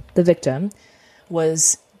 the victim,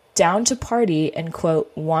 was down to party and,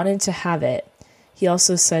 quote, wanted to have it. He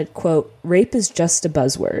also said, quote, rape is just a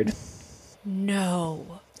buzzword.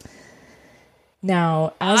 No.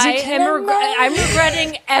 Now, as you can I'm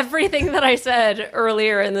regretting everything that I said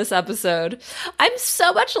earlier in this episode. I'm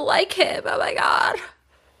so much like him. Oh my God.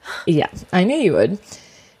 Yeah, I knew you would.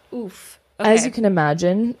 Oof. Okay. As you can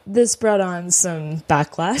imagine, this brought on some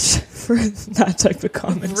backlash for that type of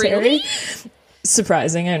commentary. Really?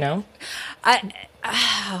 Surprising, I know.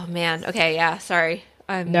 Oh man. Okay, yeah, sorry.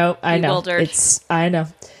 I'm bewildered. I know. I know.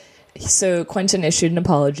 So Quentin issued an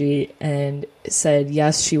apology and said,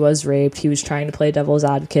 yes, she was raped. He was trying to play devil's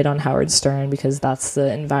advocate on Howard Stern because that's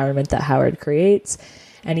the environment that Howard creates.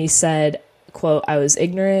 And he said, quote, I was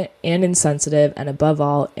ignorant and insensitive and above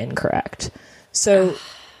all, incorrect. So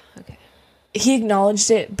okay. He acknowledged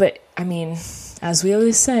it, but I mean, as we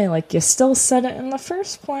always say, like, you still said it in the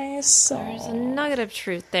first place. So. There's a nugget of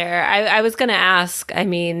truth there. I was going to ask, I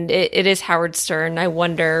mean, it is Howard Stern. I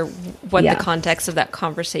wonder what the context of that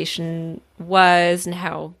conversation was and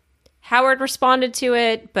how Howard responded to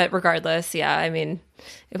it. But regardless, yeah, I mean,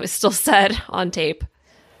 it was still said on tape.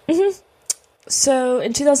 Mm-hmm. So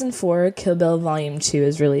in 2004, Kill Bill Volume 2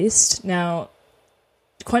 is released. Now,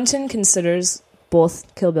 Quentin considers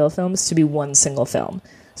both Kill Bill films to be one single film.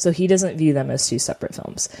 So he doesn't view them as two separate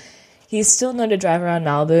films. He's still known to drive around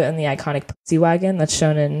Malibu in the iconic Pussy Wagon that's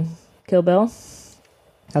shown in Kill Bill.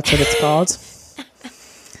 That's what it's called.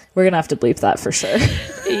 We're going to have to bleep that for sure.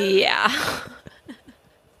 Yeah.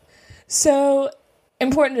 So,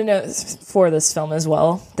 important to note for this film as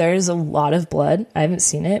well, there's a lot of blood. I haven't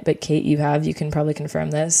seen it, but Kate, you have. You can probably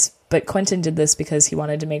confirm this. But Quentin did this because he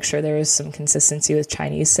wanted to make sure there was some consistency with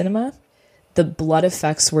Chinese cinema. The blood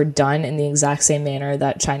effects were done in the exact same manner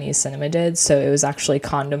that Chinese cinema did. So it was actually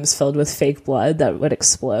condoms filled with fake blood that would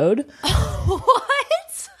explode.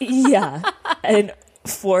 What? Yeah. And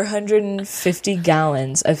 450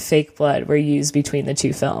 gallons of fake blood were used between the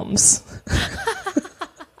two films.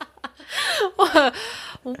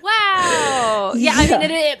 Wow. Yeah, I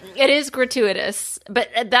mean, it is gratuitous. But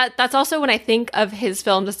that's also when I think of his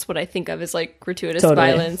film, that's what I think of is like gratuitous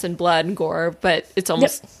violence and blood and gore. But it's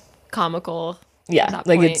almost... comical. Yeah,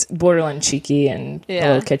 like it's borderline cheeky and a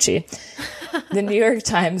little kitschy. The New York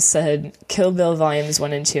Times said Kill Bill Volumes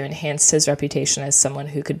 1 and 2 enhanced his reputation as someone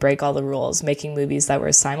who could break all the rules, making movies that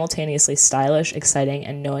were simultaneously stylish, exciting,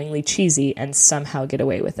 and knowingly cheesy, and somehow get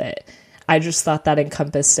away with it. I just thought that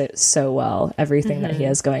encompassed it so well, everything that he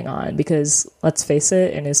has going on. Because, let's face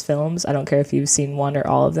it, in his films, I don't care if you've seen one or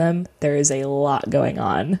all of them, there is a lot going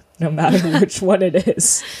on, no matter which one it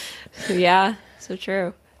is. Yeah, so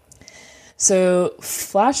true. So,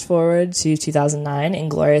 flash forward to 2009,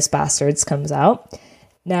 Inglourious Basterds comes out.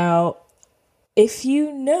 Now, if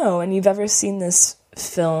you know, and you've ever seen this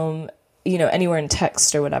film, you know, anywhere in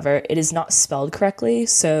text or whatever, it is not spelled correctly.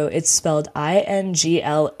 So, it's spelled Inglourious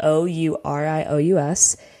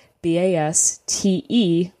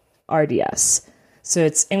Basterds. So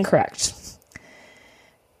it's incorrect.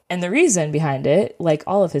 And the reason behind it, like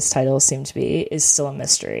all of his titles seem to be, is still a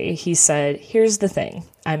mystery. He said, here's the thing.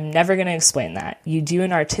 I'm never going to explain that. You do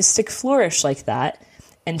an artistic flourish like that,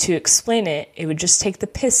 and to explain it, it would just take the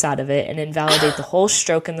piss out of it and invalidate the whole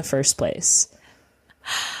stroke in the first place.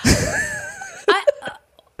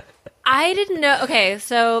 I didn't know. Okay,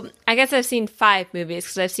 so I guess I've seen 5 movies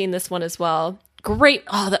because I've seen this one as well. Great.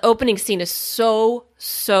 Oh, the opening scene is so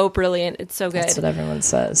brilliant. It's so good. That's what everyone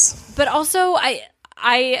says. But also,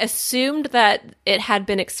 I assumed that it had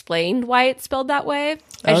been explained why it's spelled that way.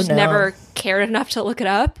 I just never cared enough to look it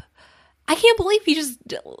up. I can't believe he just,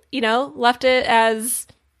 left it as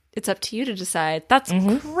it's up to you to decide. That's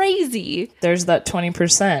crazy. There's that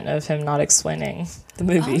 20% of him not explaining the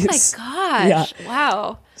movies. Oh my gosh. Yeah.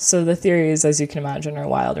 Wow. So the theories, as you can imagine, are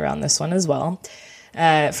wild around this one as well.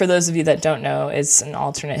 For those of you that don't know, it's an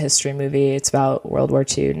alternate history movie. It's about World War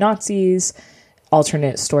II Nazis,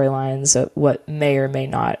 alternate storylines of what may or may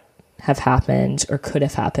not have happened or could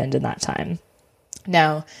have happened in that time.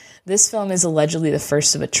 Now, this film is allegedly the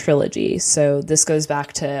first of a trilogy, so this goes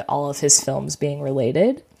back to all of his films being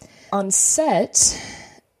related. On set,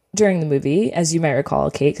 during the movie, as you might recall,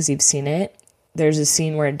 Kate, because you've seen it, there's a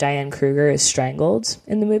scene where Diane Kruger is strangled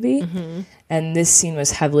in the movie, and this scene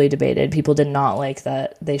was heavily debated. People did not like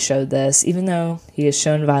that they showed this. Even though he has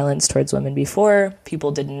shown violence towards women before,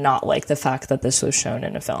 people did not like the fact that this was shown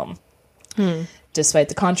in a film. Despite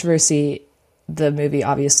the controversy, the movie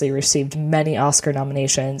obviously received many Oscar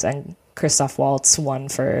nominations, and Christoph Waltz won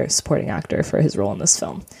for supporting actor for his role in this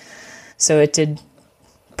film. So it did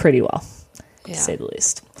pretty well, to say the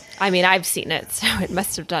least. I mean, I've seen it, so it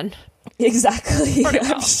must have done. Exactly.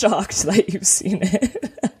 I'm shocked that you've seen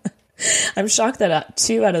it. I'm shocked that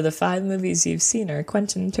 2 out of the 5 movies you've seen are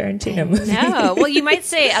Quentin Tarantino movies. No, well, you might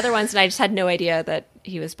say other ones, and I just had no idea that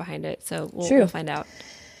he was behind it, so we'll find out.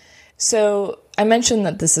 So I mentioned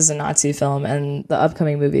that this is a Nazi film, and the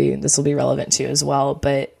upcoming movie this will be relevant to as well,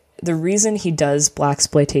 but the reason he does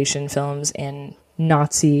blaxploitation films and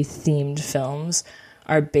Nazi-themed films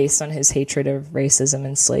are based on his hatred of racism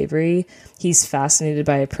and slavery. He's fascinated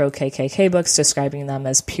by pro-KKK books describing them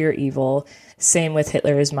as pure evil. Same with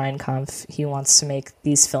Hitler's Mein Kampf. He wants to make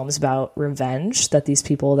these films about revenge, that these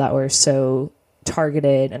people that were so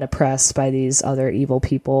targeted and oppressed by these other evil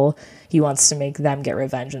people, he wants to make them get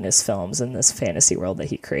revenge in his films in this fantasy world that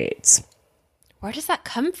he creates. Where does that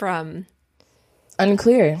come from?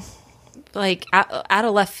 Unclear. Like, out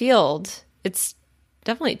of left field. It's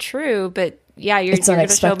definitely true, but yeah, you're going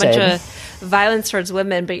to show a bunch of violence towards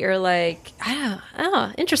women, but you're like,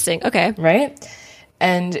 interesting. Okay. Right?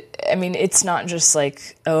 And, I mean, it's not just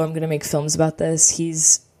like, I'm going to make films about this.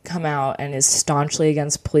 He's come out and is staunchly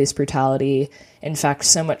against police brutality. In fact,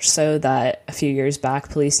 so much so that a few years back,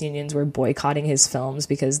 police unions were boycotting his films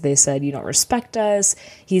because they said, you don't respect us.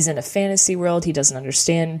 He's in a fantasy world. He doesn't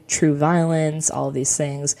understand true violence, all of these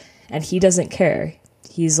things. And he doesn't care.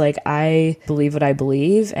 He's like, I believe what I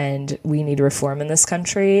believe, and we need reform in this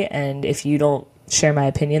country. And if you don't share my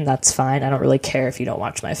opinion, that's fine. I don't really care if you don't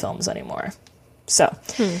watch my films anymore. So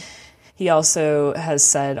he also has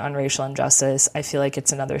said on racial injustice, I feel like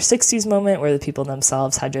it's another 60s moment where the people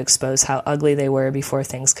themselves had to expose how ugly they were before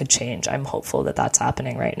things could change. I'm hopeful that that's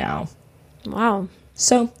happening right now. Wow.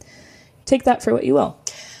 So take that for what you will.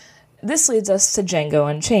 This leads us to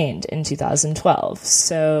Django Unchained in 2012.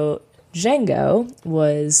 So Django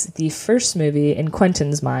was the first movie in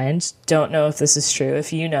Quentin's mind. Don't know if this is true.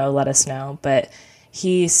 If you know, let us know. But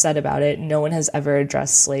he said about it, no one has ever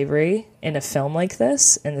addressed slavery in a film like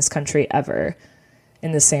this in this country ever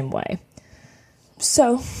in the same way.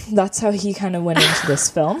 So that's how he kind of went into this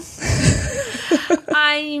film.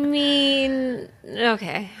 I mean,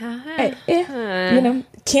 okay.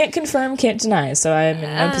 Can't confirm, can't deny. So I'm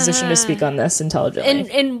in no position to speak on this intelligently.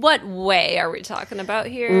 In what way are we talking about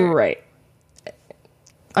here? Right.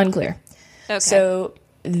 Unclear. Okay. So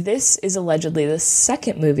this is allegedly the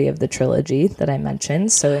second movie of the trilogy that I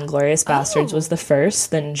mentioned. So Inglourious Basterds was the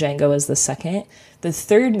first, then Django was the second. The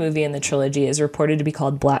third movie in the trilogy is reported to be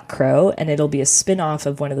called Black Crow, and it'll be a spin-off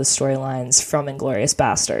of one of the storylines from Inglourious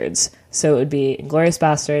Basterds. So it would be Inglourious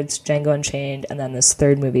Basterds, Django Unchained, and then this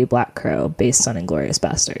third movie, Black Crow, based on Inglourious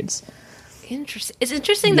Basterds. Interesting. It's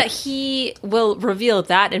interesting that he will reveal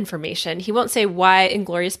that information. He won't say why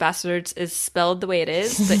Inglourious Basterds is spelled the way it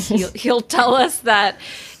is, but he'll tell us that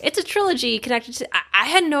it's a trilogy connected to... I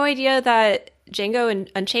had no idea that Django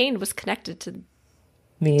Unchained was connected to...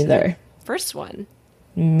 Me either. First one.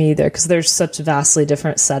 Me either, because there's such vastly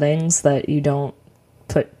different settings that you don't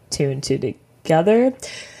put 2 and 2 together.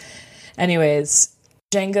 Anyways,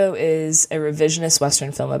 Django is a revisionist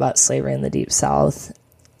Western film about slavery in the Deep South.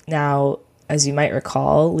 Now, as you might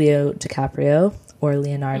recall, Leo DiCaprio, or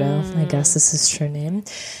Leonardo, I guess this is his true name.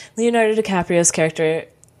 Leonardo DiCaprio's character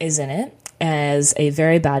is in it as a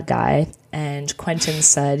very bad guy, and Quentin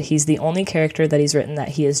said he's the only character that he's written that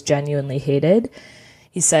he has genuinely hated.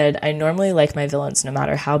 He said, I normally like my villains no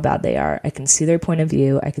matter how bad they are. I can see their point of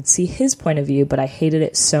view, I could see his point of view, but I hated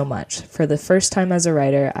it so much. For the first time as a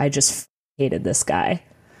writer, I just hated this guy.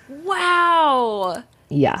 Wow.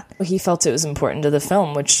 Yeah. He felt it was important to the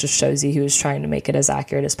film, which just shows you he was trying to make it as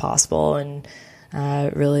accurate as possible and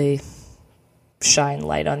really shine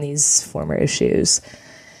light on these former issues.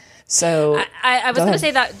 So I was going to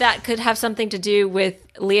say that could have something to do with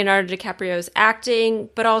Leonardo DiCaprio's acting,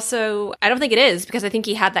 but also I don't think it is, because I think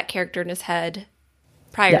he had that character in his head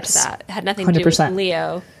prior to that. It had nothing to do with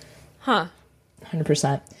Leo. Huh.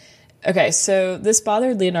 100%. Okay, so this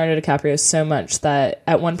bothered Leonardo DiCaprio so much that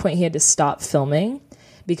at one point he had to stop filming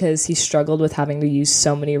because he struggled with having to use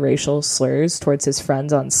so many racial slurs towards his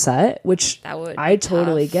friends on set, which I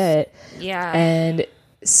totally get. Yeah. And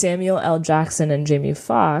Samuel L. Jackson and Jamie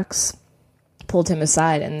Foxx pulled him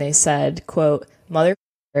aside and they said, quote, "Mother,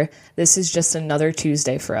 this is just another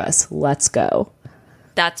Tuesday for us. Let's go."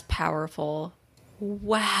 That's powerful.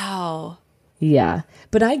 Wow. Yeah.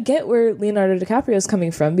 But I get where Leonardo DiCaprio is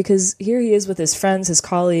coming from, because here he is with his friends, his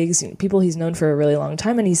colleagues, people he's known for a really long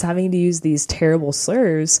time, and he's having to use these terrible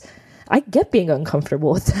slurs. I get being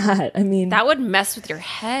uncomfortable with that. I mean, that would mess with your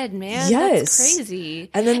head, man. Yes. That's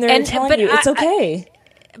crazy. And then they're telling you it's okay.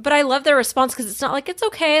 But I love their response, because it's not like, it's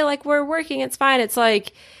okay, like, we're working, it's fine. It's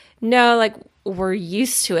like, no, like, we're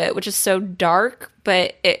used to it, which is so dark,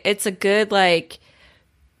 but it's a good, like,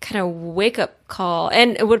 kind of wake-up call.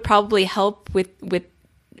 And it would probably help with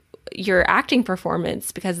your acting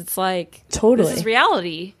performance, because it's like, totally, this is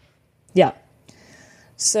reality. Yeah.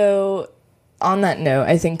 So, on that note,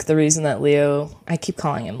 I think the reason that Leo, I keep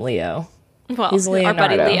calling him Leo. Well, he's Leonardo. Our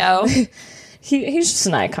buddy Leo. He's just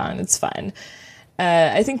an icon. It's fine.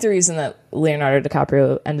 I think the reason that Leonardo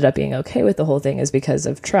DiCaprio ended up being okay with the whole thing is because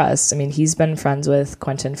of trust. I mean, he's been friends with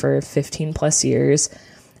Quentin for 15 plus years.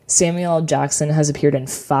 Samuel L. Jackson has appeared in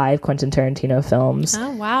 5 Quentin Tarantino films.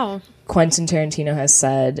 Oh, wow. Quentin Tarantino has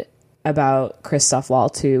said about Christoph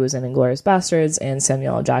Waltz, who was in Inglourious Basterds, and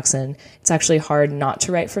Samuel L. Jackson, it's actually hard not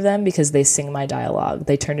to write for them because they sing my dialogue.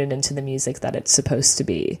 They turn it into the music that it's supposed to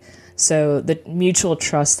be. So the mutual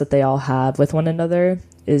trust that they all have with one another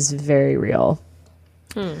is very real.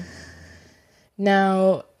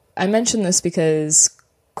 Now, I mentioned this because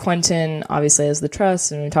Quentin obviously has the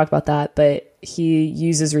trust, and we talked about that, but he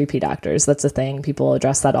uses repeat actors. That's a thing. People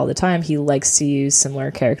address that all the time. He likes to use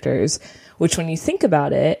similar characters, which when you think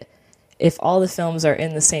about it, if all the films are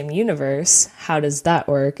in the same universe, how does that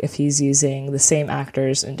work if he's using the same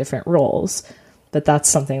actors in different roles? But that's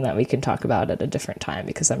something that we can talk about at a different time,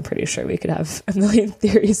 because I'm pretty sure we could have a million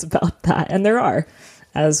theories about that. And there are,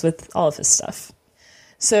 as with all of his stuff.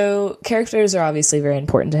 So characters are obviously very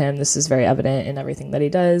important to him. This is very evident in everything that he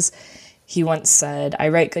does. He once said, "I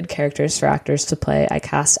write good characters for actors to play. I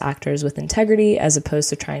cast actors with integrity as opposed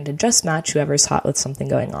to trying to just match whoever's hot with something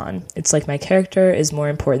going on. It's like my character is more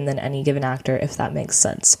important than any given actor, if that makes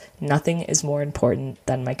sense. Nothing is more important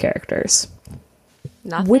than my characters."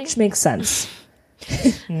 Nothing? Which makes sense.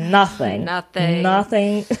 Nothing.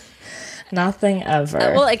 Nothing ever.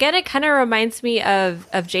 Well, again, it kind of reminds me of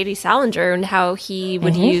J.D. Salinger and how he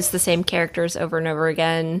would use the same characters over and over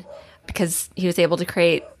again, because he was able to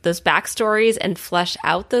create those backstories and flesh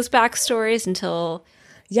out those backstories until...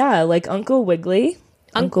 Yeah, like Uncle Wiggily.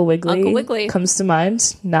 Uncle Wiggily comes to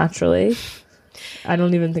mind naturally. I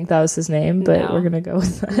don't even think that was his name, but we're going to go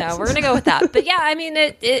with that. No, we're going to go with that. But yeah, I mean,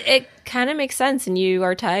 it kind of makes sense, and you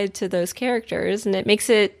are tied to those characters, and it makes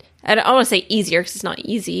it... I don't want to say easier, because it's not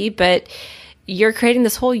easy, but you're creating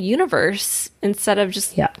this whole universe instead of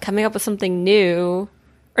just coming up with something new,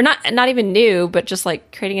 or not even new, but just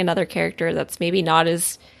like creating another character that's maybe not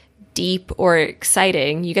as deep or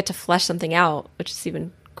exciting. You get to flesh something out, which is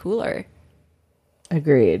even cooler.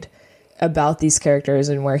 Agreed. About these characters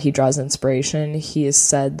and where he draws inspiration, he has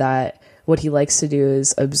said that what he likes to do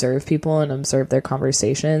is observe people and observe their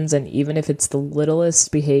conversations, and even if it's the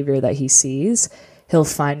littlest behavior that he sees, he'll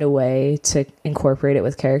find a way to incorporate it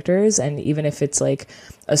with characters. And even if it's like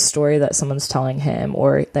a story that someone's telling him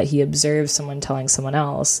or that he observes someone telling someone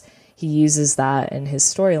else, he uses that in his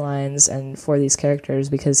storylines and for these characters,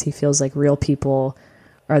 because he feels like real people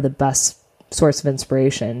are the best source of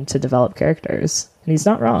inspiration to develop characters. And he's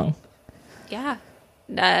not wrong. Yeah.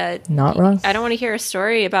 Not wrong. I don't want to hear a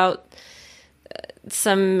story about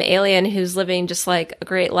some alien who's living just like a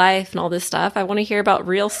great life and all this stuff. I want to hear about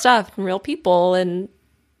real stuff and real people and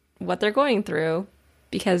what they're going through,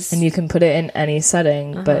 because And you can put it in any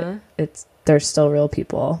setting, but they're still real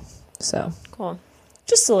people. So cool.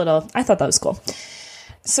 just a little, I thought that was cool.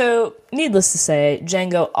 So, needless to say,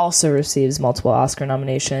 Django also receives multiple Oscar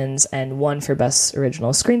nominations and one for Best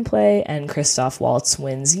Original Screenplay, and Christoph Waltz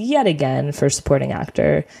wins yet again for Supporting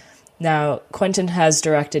Actor. Now, Quentin has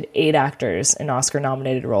directed 8 actors in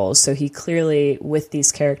Oscar-nominated roles, so he clearly, with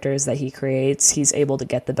these characters that he creates, he's able to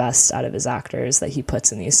get the best out of his actors that he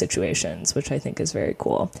puts in these situations, which I think is very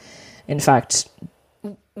cool. In fact...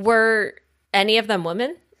 Were any of them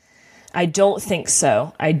women? I don't think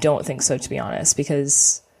so. To be honest,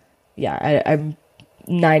 because, yeah, I'm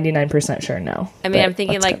 99% sure no. I mean, I'm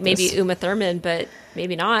thinking like maybe Uma Thurman, but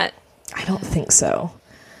maybe not. I don't think so.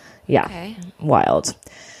 Yeah. Okay. Wild.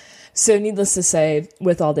 So needless to say,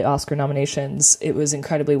 with all the Oscar nominations, it was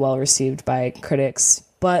incredibly well received by critics,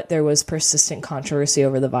 but there was persistent controversy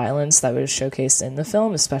over the violence that was showcased in the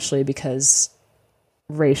film, especially because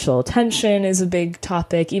racial tension is a big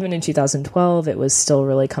topic. Even in 2012, it was still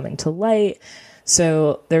really coming to light.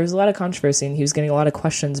 So there was a lot of controversy, and he was getting a lot of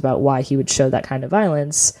questions about why he would show that kind of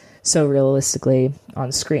violence so realistically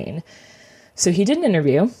on screen. So he did an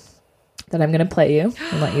interview that I'm going to play you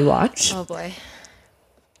and let you watch. Oh boy.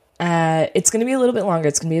 It's going to be a little bit longer.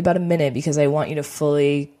 It's going to be about a minute because I want you to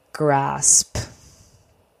fully grasp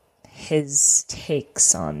his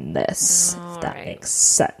takes on this, if that makes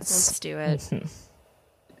sense. Let's do it.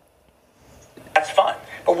 That's fine.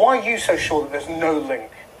 But why are you so sure that there's no link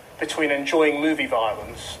between enjoying movie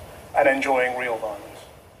violence and enjoying real violence?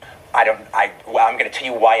 I'm going to tell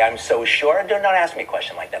you why I'm so sure. Do not ask me a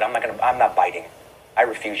question like that. I'm not biting. I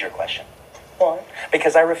refuse your question. Why?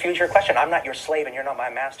 Because I refuse your question. I'm not your slave and you're not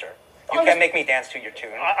my master. You can't make me dance to your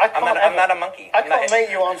tune. I'm not a monkey. I can't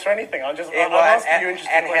make you answer anything. I'm asking you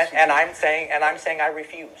interesting questions. And I'm saying I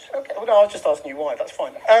refuse. Okay. Well, no, I was just asking you why. That's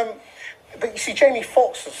fine. But you see, Jamie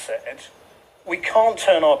Foxx has said we can't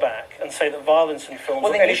turn our back and say that violence in films.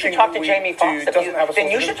 Well, then you should talk to Jamie Foxx.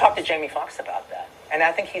 Then you should talk to Jamie Foxx about that. And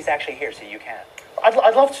I think he's actually here, so you can.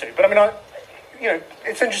 I'd love to, but I mean,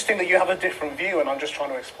 it's interesting that you have a different view, and I'm just trying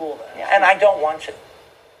to explore that. Yeah, and I don't want to,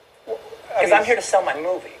 because I'm here to sell my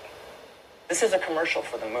movie. This is a commercial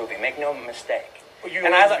for the movie. Make no mistake. Well,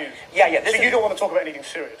 yeah. So you don't want to talk about anything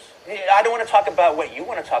serious? I don't want to talk about what you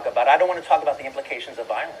want to talk about. I don't want to talk about the implications of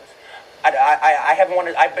violence. I haven't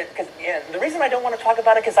wanted. Because the reason I don't want to talk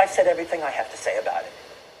about it because I said everything I have to say about it.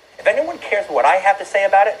 If anyone cares what I have to say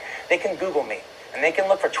about it, they can Google me and they can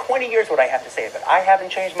look for 20 years what I have to say about it. I haven't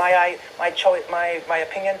changed my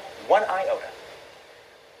opinion one iota.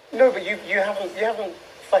 No, but you haven't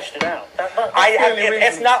fleshed it out.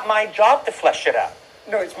 It's not my job to flesh it out.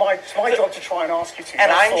 No, it's my job to try and ask you to.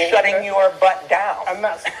 And I'm shutting your butt down. And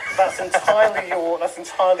that's entirely your.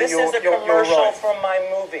 This is a commercial from my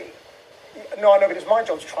movie. No, I know, but it's my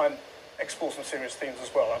job to try and explore some serious themes as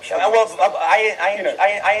well. I'm sure.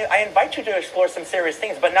 I invite you to explore some serious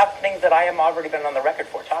things, but not things that I have already been on the record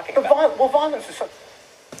for talking about. Violence is such.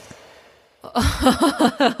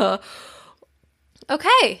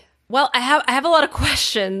 Okay. Well, I have a lot of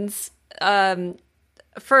questions.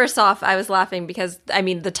 First off, I was laughing because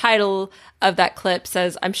the title of that clip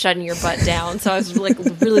says "I'm shutting your butt down," so I was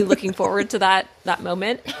really looking forward to that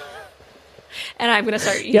moment. And I'm going to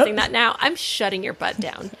start using that now. I'm shutting your butt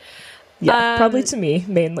down. Yeah, probably to me,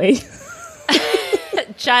 mainly.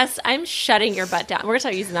 Jess, I'm shutting your butt down. We're going to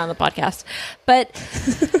start using that on the podcast. But,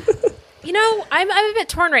 I'm a bit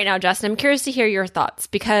torn right now, Justin. I'm curious to hear your thoughts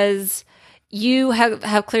because you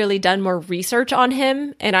have clearly done more research on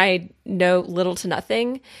him, and I know little to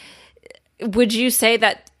nothing. Would you say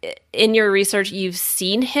that in your research, you've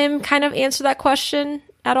seen him kind of answer that question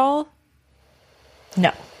at all?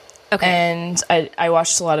 No. Okay. And I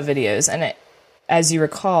watched a lot of videos, and as you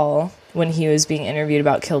recall, when he was being interviewed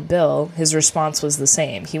about Kill Bill, his response was the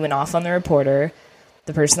same. He went off on the reporter,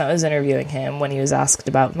 the person that was interviewing him, when he was asked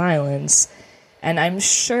about violence, and I'm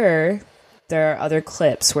sure there are other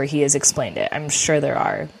clips where he has explained it. I'm sure there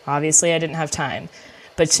are. Obviously, I didn't have time.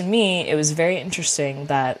 But to me, it was very interesting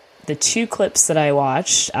that the 2 clips that I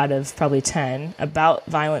watched out of probably 10 about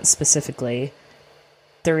violence specifically,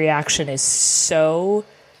 the reaction is so...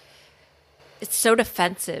 It's so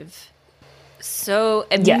defensive. So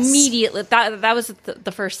immediately, that was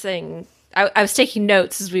the first thing. I was taking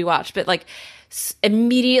notes as we watched, but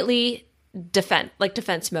immediately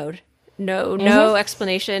defense mode. No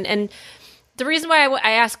explanation. And the reason why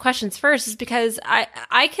I ask questions first is because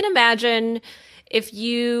I can imagine if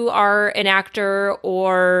you are an actor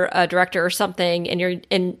or a director or something, and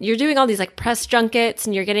you're doing all these like press junkets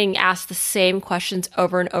and you're getting asked the same questions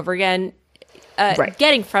over and over again,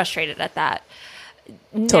 getting frustrated at that.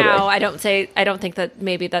 Totally. Now, I don't think that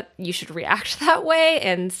maybe that you should react that way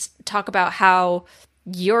and talk about how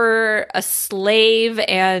you're a slave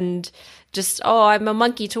and just, I'm a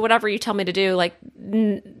monkey to whatever you tell me to do. Like,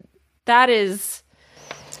 that is...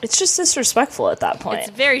 It's just disrespectful at that point. It's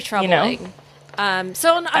very troubling. You know?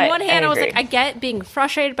 So on one hand, I was like, I get being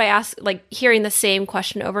frustrated by hearing the same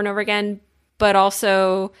question over and over again, but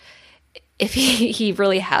also if he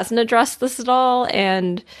really hasn't addressed this at all,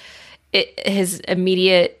 and his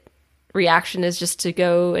immediate reaction is just to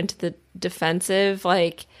go into the defensive,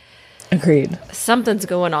 like, agreed. Something's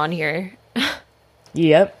going on here.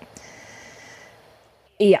 Yep.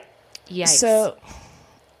 Yeah. Yikes. So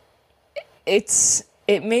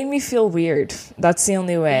it made me feel weird. That's the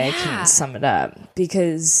only way I can sum it up,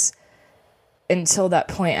 because until that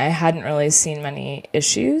point I hadn't really seen many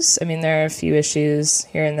issues. I mean, there are a few issues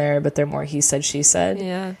here and there, but they're more he said, she said.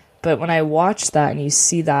 Yeah. But when I watch that and you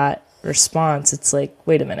see that response, it's like,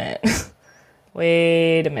 wait a minute.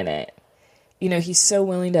 Wait a minute. You know, he's so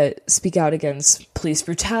willing to speak out against police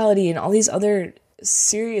brutality and all these other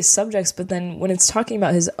serious subjects, but then when it's talking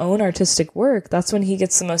about his own artistic work, that's when he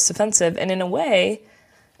gets the most offensive. And in a way,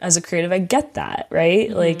 as a creative, I get that, right?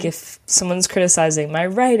 Mm-hmm. Like, if someone's criticizing my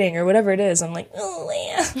writing or whatever it is, I'm like, oh,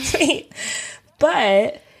 yeah, right.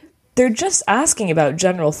 But they're just asking about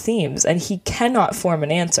general themes, and he cannot form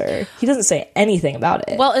an answer. He doesn't say anything about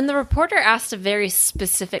it. Well, and the reporter asked a very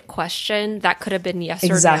specific question that could have been yes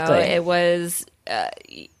exactly. or no. It was,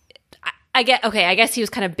 I guess he was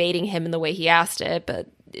kind of baiting him in the way he asked it, but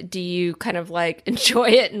do you kind of like enjoy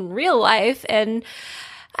it in real life? And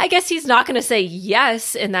I guess he's not going to say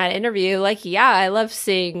yes in that interview. Like, yeah, I love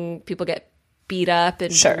seeing people get beat up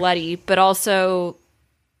and sure. bloody, but also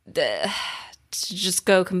to just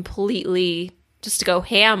go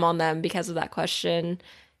ham on them because of that question.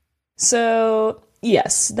 So,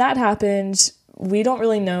 yes, that happened. We don't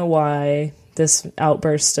really know why this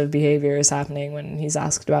outburst of behavior is happening when he's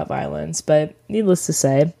asked about violence, but needless to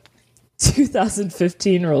say,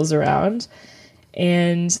 2015 rolls around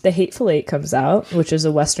and The Hateful Eight comes out, which is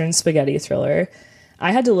a Western spaghetti thriller.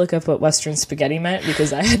 I had to look up what Western spaghetti meant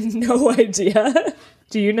because I had no idea.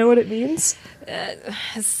 Do you know what it means?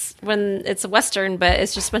 When it's a Western, but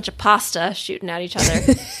it's just a bunch of pasta shooting at each other.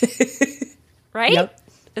 Right? Yep.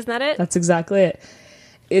 Isn't that it? That's exactly it.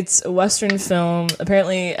 It's a Western film.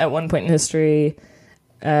 Apparently, at one point in history,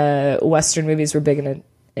 Western movies were big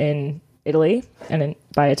in Italy and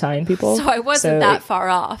by Italian people. So I wasn't that far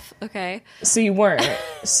off. Okay. So you weren't.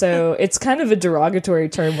 So it's kind of a derogatory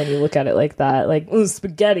term when you look at it like that. Like, ooh,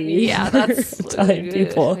 spaghetti. Yeah, that's Italian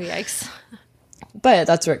people. Yikes. But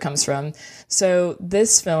that's where it comes from. So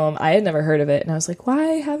this film, I had never heard of it. And I was like, why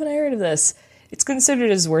haven't I heard of this? It's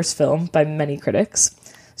considered his worst film by many critics.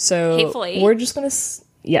 So Hateful Eight? We're just going to...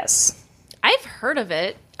 Yes. I've heard of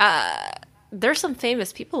it. There's some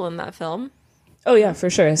famous people in that film. Oh, yeah,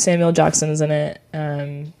 for sure. Samuel Jackson is in it.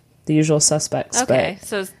 The Usual Suspects. Okay, but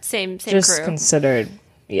so same just crew. considered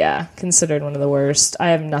one of the worst. I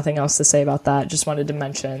have nothing else to say about that. Just wanted to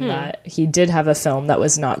mention that he did have a film that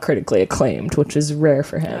was not critically acclaimed, which is rare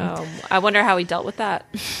for him. I wonder how he dealt with that.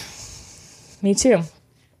 Me too.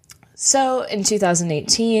 So in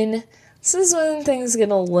 2018... this is when things get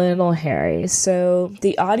a little hairy. So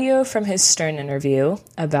the audio from his Stern interview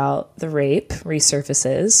about the rape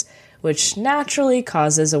resurfaces, which naturally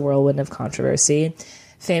causes a whirlwind of controversy.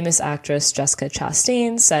 Famous actress Jessica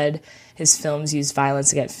Chastain said his films use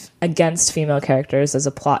violence against female characters as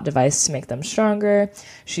a plot device to make them stronger.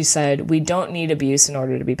 She said, "We don't need abuse in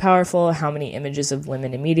order to be powerful. How many images of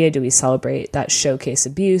women in media do we celebrate that showcase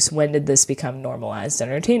abuse? When did this become normalized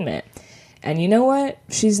entertainment?" And you know what?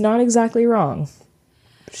 She's not exactly wrong.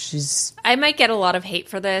 I might get a lot of hate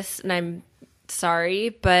for this, and I'm sorry,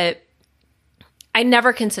 but I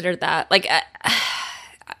never considered that. Like,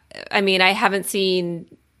 I mean, I haven't seen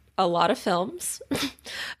a lot of films,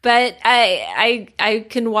 but I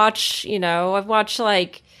can watch, I've watched,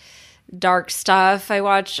 like, dark stuff. I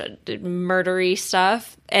watch murdery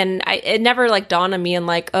stuff, and it never, like, dawned on me and,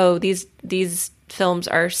 like, oh, these films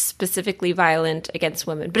are specifically violent against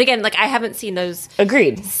women. But again, like, I haven't seen those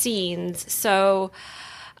scenes, so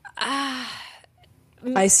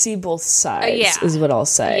I see both sides is what I'll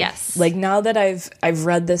say. Yes. Like, now that I've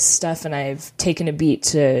read this stuff and I've taken a beat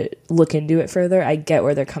to look into it further, I get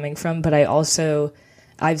where they're coming from, but I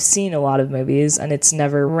I've seen a lot of movies and it's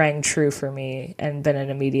never rang true for me and been an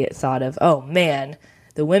immediate thought of, oh man,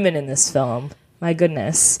 the women in this film, my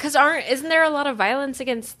goodness. Because isn't there a lot of violence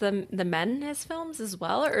against the men in his films as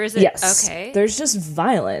well? Or is it Yes. okay? There's just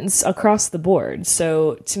violence across the board.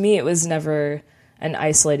 So to me, it was never an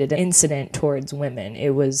isolated incident towards women.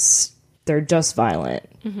 They're just violent.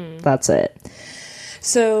 That's it.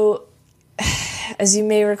 So as you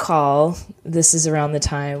may recall, this is around the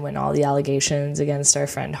time when all the allegations against our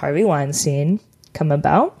friend Harvey Weinstein come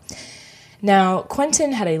about. Now,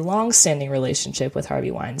 Quentin had a long-standing relationship with Harvey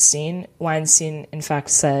Weinstein. Weinstein, in fact,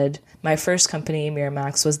 said, "My first company,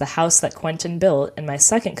 Miramax, was the house that Quentin built, and my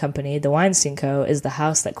second company, the Weinstein Co., is the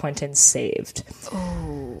house that Quentin saved."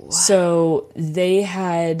 Oh. So they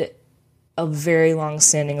had a very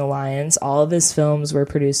long-standing alliance. All of his films were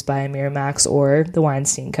produced by Miramax or the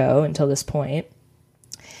Weinstein Co. until this point.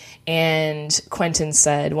 And Quentin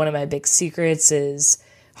said, "One of my big secrets is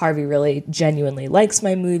Harvey really genuinely likes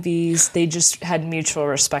my movies." They just had mutual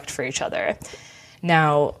respect for each other.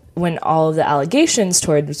 Now, when all of the allegations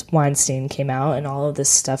towards Weinstein came out and all of this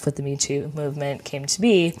stuff with the Me Too movement came to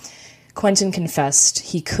be, Quentin confessed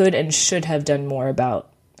he could and should have done more about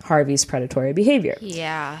Harvey's predatory behavior.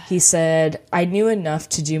 Yeah. He said, "I knew enough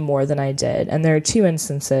to do more than I did." And there are two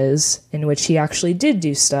instances in which he actually did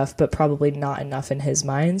do stuff, but probably not enough in his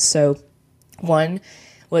mind. So one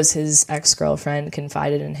was his ex-girlfriend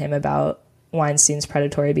confided in him about Weinstein's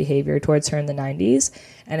predatory behavior towards her in the 90s.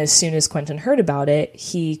 And as soon as Quentin heard about it,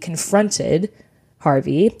 he confronted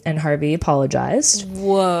Harvey, and Harvey apologized.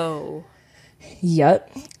 Whoa.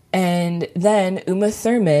 Yep. And then Uma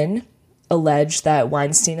Thurman alleged that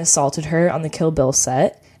Weinstein assaulted her on the Kill Bill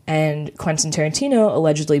set, and Quentin Tarantino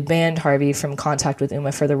allegedly banned Harvey from contact with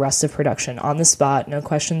Uma for the rest of production on the spot, no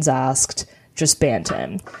questions asked, just banned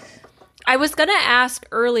him. I was going to ask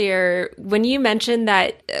earlier, when you mentioned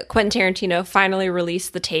that Quentin Tarantino finally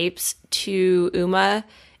released the tapes to Uma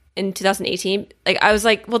in 2018, like I was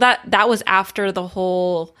like, well, that was after the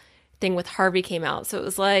whole thing with Harvey came out. So it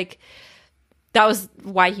was like, that was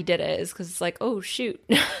why he did it, is because it's like, oh, shoot.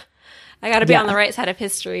 I got to be on the right side of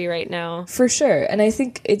history right now. For sure. And I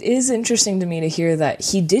think it is interesting to me to hear that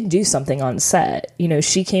he did do something on set. You know,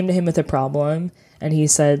 she came to him with a problem and he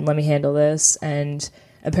said, "Let me handle this." And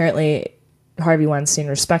apparently Harvey Weinstein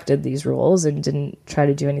respected these rules and didn't try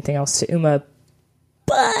to do anything else to Uma.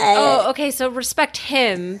 But oh, okay. So respect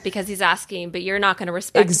him because he's asking, but you're not going to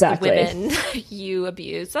respect the women you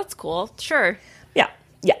abuse. That's cool. Sure. Yeah.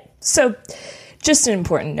 So just an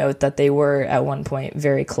important note that they were at one point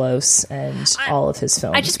very close, and all of his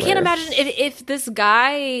films. I just can't imagine if this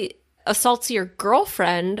guy assaults your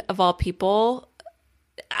girlfriend of all people.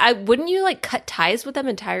 Wouldn't you like cut ties with them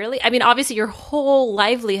entirely? I mean, obviously your whole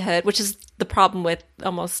livelihood, which is the problem with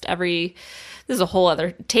almost every. This is a whole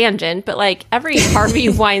other tangent, but like every Harvey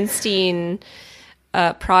Weinstein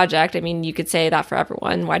project. I mean, you could say that for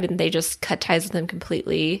everyone. Why didn't they just cut ties with him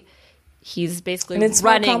completely? He's basically and it's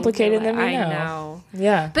running. More complicated than we know. I know.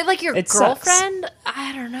 Yeah, but like your girlfriend, sucks.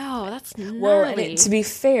 I don't know. That's gnarly. Well, and to be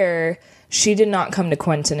fair, she did not come to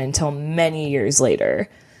Quentin until many years later.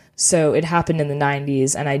 So it happened in the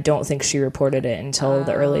 90s, and I don't think she reported it until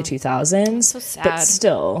the early 2000s. So sad. But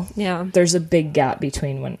still, yeah, there's a big gap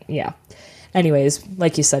between when. Yeah. Anyways,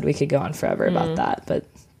 like you said, we could go on forever about that, but.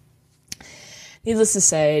 Needless to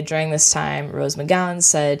say, during this time, Rose McGowan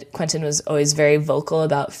said Quentin was always very vocal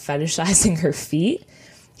about fetishizing her feet.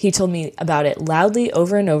 He told me about it loudly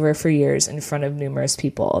over and over for years in front of numerous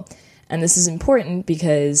people. And this is important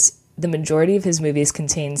because the majority of his movies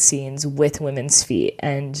contain scenes with women's feet.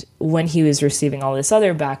 And when he was receiving all this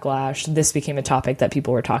other backlash, this became a topic that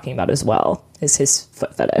people were talking about as well, is his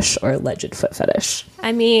foot fetish or alleged foot fetish.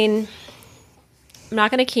 I mean, I'm not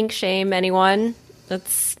going to kink shame anyone.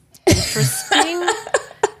 That's interesting.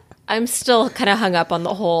 I'm still kind of hung up on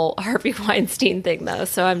the whole Harvey Weinstein thing, though,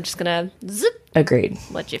 so I'm just gonna Agreed.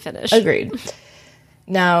 Let you finish. Agreed.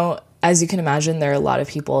 Now, as you can imagine, there are a lot of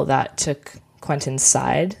people that took Quentin's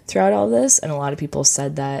side throughout all this, and a lot of people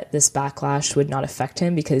said that this backlash would not affect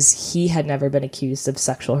him because he had never been accused of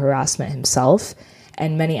sexual harassment himself,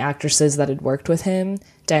 and many actresses that had worked with him,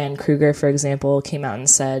 Diane Kruger, for example, came out and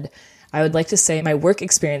said, "I would like to say my work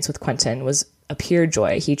experience with Quentin was a pure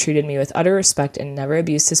joy. He treated me with utter respect and never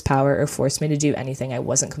abused his power or forced me to do anything I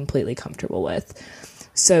wasn't completely comfortable with."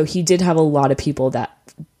 So he did have a lot of people that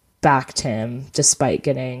backed him despite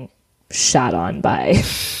getting shat on by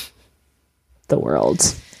the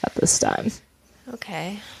world at this time.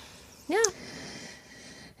 Okay. Yeah.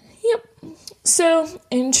 Yep. So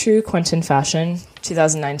in true Quentin fashion,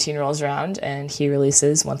 2019 rolls around and he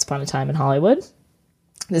releases Once Upon a Time in Hollywood.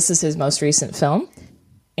 This is his most recent film.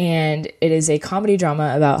 And it is a comedy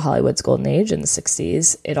drama about Hollywood's golden age in the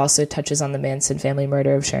 60s. It also touches on the Manson family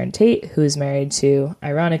murder of Sharon Tate, who is married to,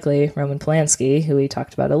 ironically, Roman Polanski, who we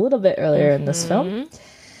talked about a little bit earlier in this film.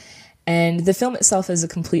 And the film itself is a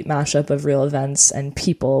complete mashup of real events and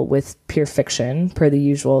people with pure fiction, per the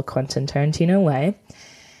usual Quentin Tarantino way.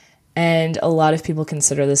 And a lot of people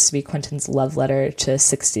consider this to be Quentin's love letter to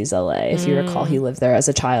 60s LA. If you recall, he lived there as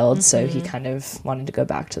a child, so he kind of wanted to go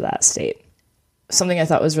back to that state. Something I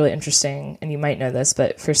thought was really interesting, and you might know this,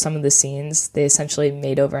 but for some of the scenes, they essentially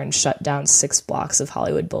made over and shut down 6 blocks of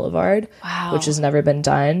Hollywood Boulevard, which has never been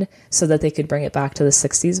done, so that they could bring it back to the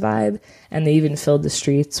 60s vibe. And they even filled the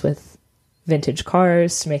streets with vintage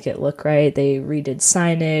cars to make it look right. They redid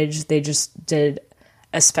signage. They just did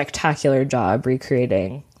a spectacular job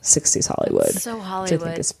recreating 60s Hollywood. So which I Hollywood.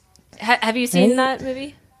 think is, Have you seen that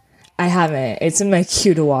movie? I haven't. It's in my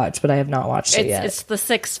queue to watch, but I have not watched it yet. It's the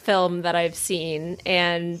 6th film that I've seen,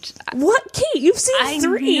 and What, Kate? You've seen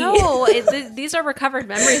 3. know these are recovered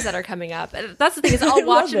memories that are coming up. That's the thing is, I'll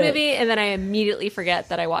watch a movie and then I immediately forget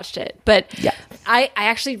that I watched it. But Yeah. I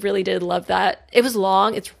actually really did love that. It was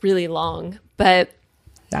long. It's really long, but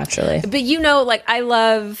Naturally. you know, like I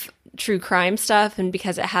love true crime stuff, and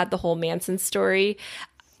because it had the whole Manson story.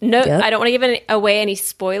 No, Yep. I don't want to give away any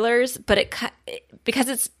spoilers, but because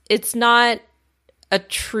it's not a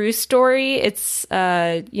true story. It's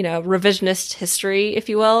revisionist history, if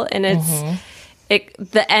you will, and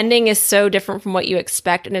the ending is so different from what you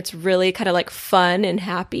expect, and it's really kind of like fun and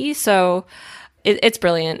happy. So it's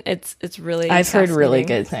brilliant. It's really I've heard really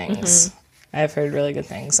fascinating. good things. I've heard really good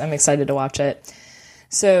things. I'm excited to watch it.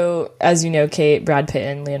 So, as you know, Kate, Brad Pitt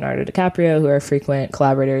and Leonardo DiCaprio, who are frequent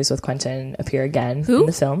collaborators with Quentin, appear again in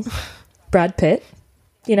the film. Brad Pitt,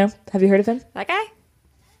 have you heard of him? That guy?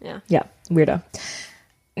 Yeah, weirdo.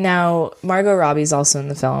 Now, Margot Robbie's also in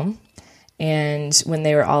the film. And when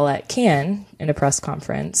they were all at Cannes in a press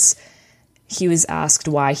conference, he was asked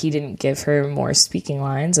why he didn't give her more speaking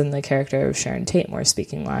lines and the character of Sharon Tate more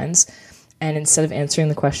speaking lines. And instead of answering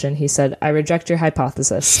the question, he said, "I reject your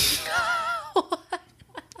hypothesis."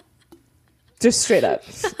 Just straight up.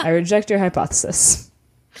 "I reject your hypothesis."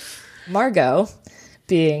 Margot,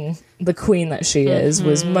 being the queen that she is,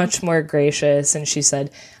 was much more gracious, and she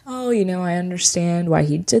said, "Oh, I understand why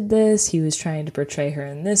he did this. He was trying to portray her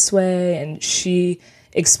in this way." And she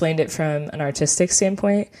explained it from an artistic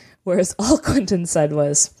standpoint, whereas all Quentin said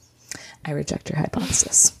was, "I reject your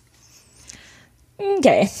hypothesis."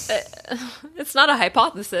 Okay. It's not a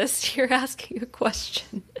hypothesis. You're asking a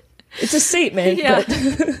question. It's a statement, Yeah.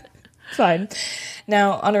 but fine.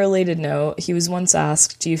 Now, on a related note, he was once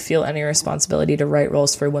asked, "Do you feel any responsibility to write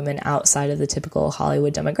roles for women outside of the typical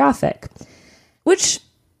Hollywood demographic?" Which,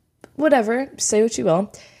 whatever, say what you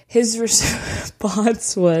will. His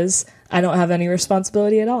response was, "I don't have any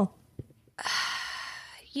responsibility at all."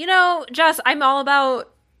 Jess, I'm all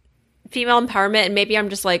about female empowerment, and maybe I'm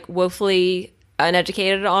just like woefully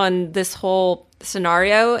uneducated on this whole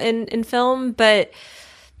scenario in film. But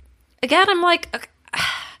again, I'm like,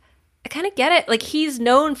 I kind of get it. Like, he's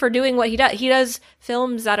known for doing what he does. He does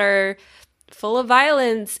films that are full of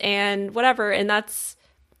violence and whatever, and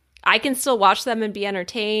I can still watch them and be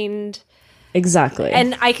entertained. Exactly.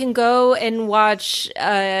 And I can go and watch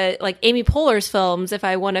like Amy Poehler's films if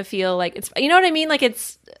I want to feel like it's, you know what I mean? Like,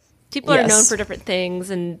 it's, people are known for different things,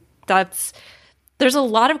 and there's a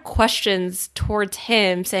lot of questions towards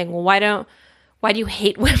him saying, well, why do you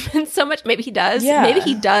hate women so much? Maybe he does. Yeah. Maybe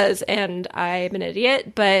he does, and I'm an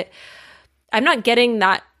idiot, but I'm not getting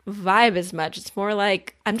that vibe as much. It's more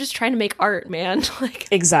like, I'm just trying to make art, man. Like,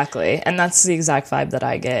 exactly. And that's the exact vibe that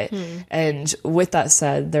I get. And with that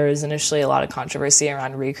said, there was initially a lot of controversy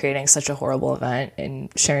around recreating such a horrible event in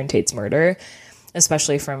Sharon Tate's murder,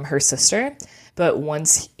 especially from her sister. But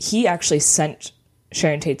once he actually sent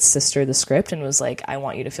Sharon Tate's sister the script and was like, "I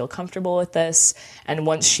want you to feel comfortable with this." And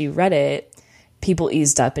once she read it, people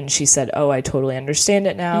eased up, and she said, "Oh, I totally understand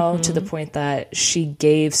it now," to the point that she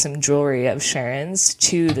gave some jewelry of Sharon's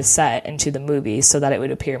to the set and to the movie so that it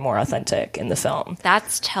would appear more authentic in the film.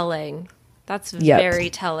 that's telling. That's Yep. very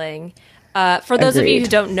telling. For those of you who Agreed.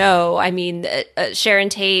 don't know, I mean, Sharon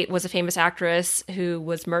Tate was a famous actress who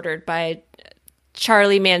was murdered by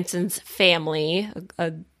Charlie Manson's family,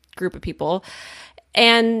 a group of people.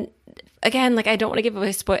 And again, like, I don't want to give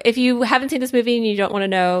away spoil. If you haven't seen this movie and you don't want to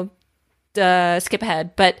know, skip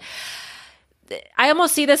ahead. But I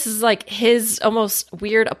almost see this as like his almost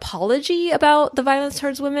weird apology about the violence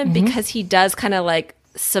towards women, because he does kind of like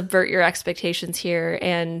subvert your expectations here.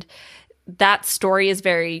 And that story is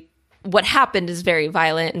what happened is very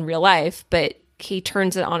violent in real life, but he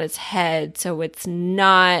turns it on its head. So it's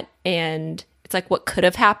not, and It's like what could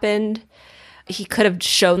have happened. He could have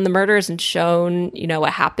shown the murders and shown,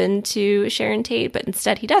 what happened to Sharon Tate, but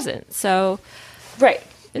instead he doesn't. So, Right.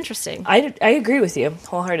 interesting. I agree with you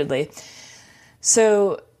wholeheartedly.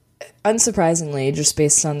 So, unsurprisingly, just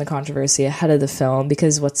based on the controversy ahead of the film,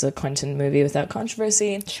 because what's a Quentin movie without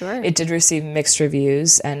controversy? Sure. It did receive mixed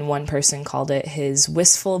reviews, and one person called it his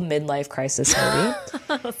wistful midlife crisis movie.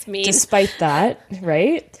 That's mean. Despite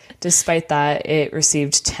that, it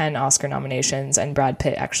received 10 Oscar nominations, and Brad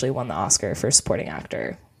Pitt actually won the Oscar for supporting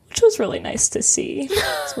actor, which was really nice to see.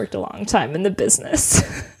 He's worked a long time in the business.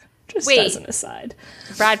 Just Wait. as an aside.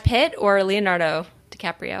 Brad Pitt or Leonardo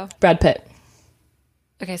DiCaprio? Brad Pitt.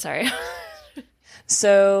 Okay, sorry.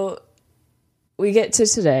 So we get to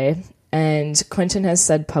today, and Quentin has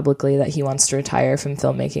said publicly that he wants to retire from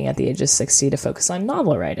filmmaking at the age of 60 to focus on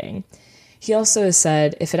novel writing. He also has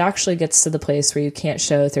said, if it actually gets to the place where you can't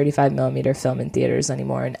show 35mm film in theaters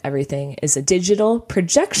anymore and everything is a digital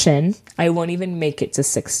projection, I won't even make it to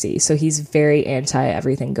 60. So he's very anti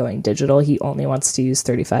everything going digital. He only wants to use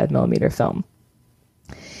 35mm film.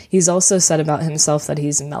 He's also said about himself that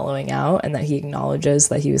he's mellowing out and that he acknowledges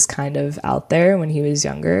that he was kind of out there when he was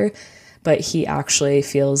younger, but he actually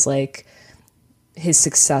feels like his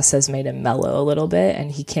success has made him mellow a little bit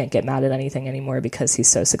and he can't get mad at anything anymore because he's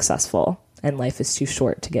so successful and life is too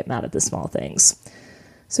short to get mad at the small things.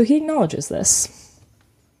 So he acknowledges this.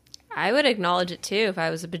 I would acknowledge it too if I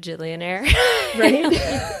was a bajillionaire.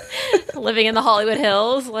 Right? Living in the Hollywood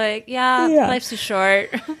Hills. Like, yeah. Life's too short.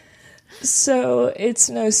 So it's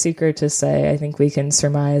no secret to say, I think we can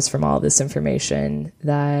surmise from all this information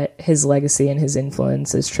that his legacy and his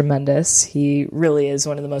influence is tremendous. He really is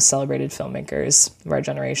one of the most celebrated filmmakers of our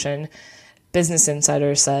generation. Business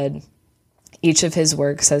Insider said, each of his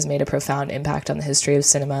works has made a profound impact on the history of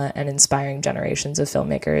cinema and inspiring generations of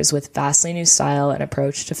filmmakers with vastly new style and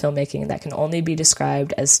approach to filmmaking that can only be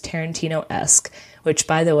described as Tarantino-esque, which,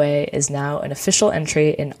 by the way, is now an official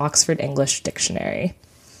entry in Oxford English Dictionary.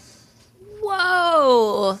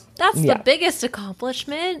 Whoa, that's the biggest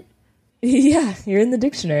accomplishment. Yeah, you're in the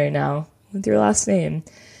dictionary now with your last name.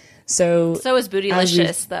 So is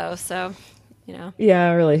Bootylicious, though, so,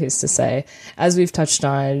 Yeah, really, who's to say? As we've touched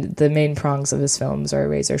on, the main prongs of his films are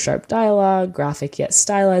razor-sharp dialogue, graphic yet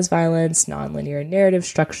stylized violence, non-linear narrative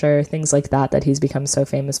structure, things like that he's become so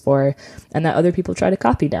famous for, and that other people try to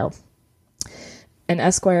copy now. An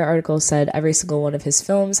Esquire article said every single one of his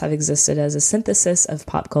films have existed as a synthesis of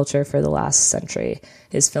pop culture for the last century.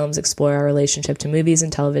 His films explore our relationship to movies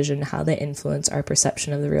and television, how they influence our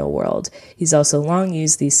perception of the real world. He's also long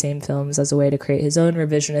used these same films as a way to create his own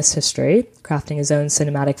revisionist history, crafting his own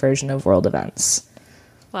cinematic version of world events.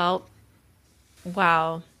 Well,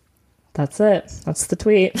 wow. That's it. That's the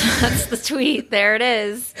tweet. That's the tweet. There it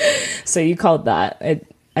is. So you called that.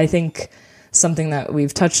 I think something that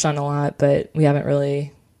we've touched on a lot, but we haven't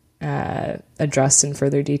really addressed in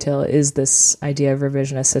further detail is this idea of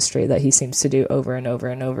revisionist history that he seems to do over and over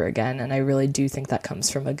and over again. And I really do think that comes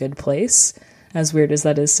from a good place, as weird as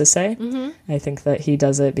that is to say. Mm-hmm. I think that he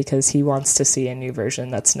does it because he wants to see a new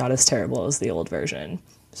version that's not as terrible as the old version.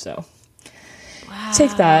 So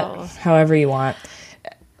take that however you want.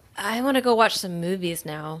 I want to go watch some movies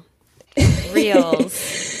now.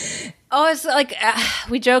 Reels. Oh, it's like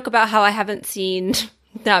we joke about how I haven't seen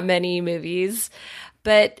that many movies,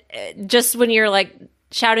 but just when you're like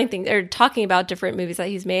shouting things or talking about different movies that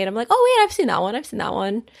he's made, I'm like, oh wait, I've seen that one. I've seen that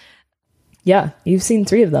one. Yeah, you've seen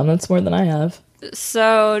 3 of them. That's more than I have.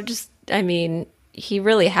 So he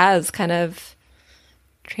really has kind of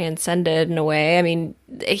transcended in a way. I mean,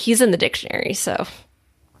 he's in the dictionary, so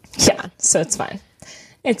yeah. So it's fine.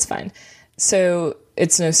 It's fine. So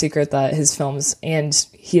it's no secret that his films and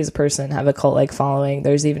he as a person have a cult-like following.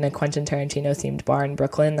 There's even a Quentin Tarantino-themed bar in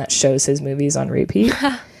Brooklyn that shows his movies on repeat.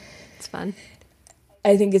 It's fun.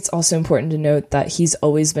 I think it's also important to note that he's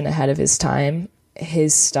always been ahead of his time.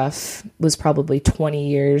 His stuff was probably 20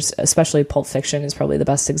 years, especially Pulp Fiction is probably the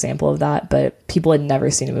best example of that, but people had never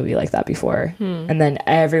seen a movie like that before. And then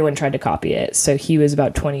everyone tried to copy it. So he was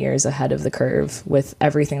about 20 years ahead of the curve with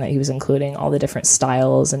everything that he was including, all the different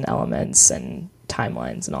styles and elements and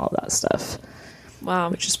timelines and all of that stuff. Wow.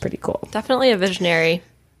 Which is pretty cool. Definitely a visionary.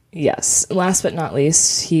 Yes. Last but not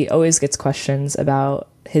least, he always gets questions about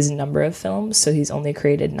his number of films. So he's only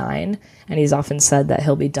created 9, and he's often said that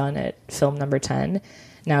he'll be done at film number 10.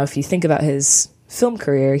 Now, if you think about his film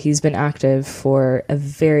career, he's been active for a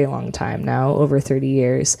very long time now, over 30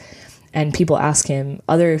 years. And people ask him,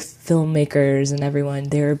 other filmmakers and everyone,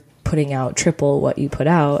 they're putting out triple what you put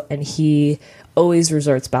out. And he always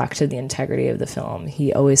resorts back to the integrity of the film.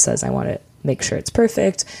 He always says, I want it make sure it's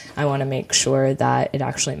perfect. I want to make sure that it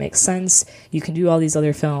actually makes sense. You can do all these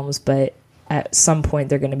other films, but at some point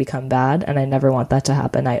they're going to become bad, and I never want that to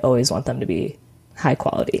happen. I always want them to be high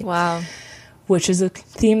quality. Wow. Which is a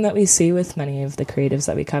theme that we see with many of the creatives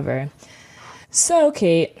that we cover. So,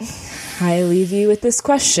 Kate, I leave you with this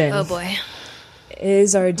question. Oh, boy.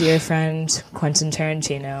 Is our dear friend Quentin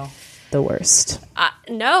Tarantino the worst?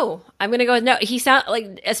 No, I'm going to go with no. He sounds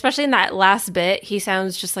like, especially in that last bit, he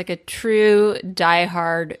sounds just like a true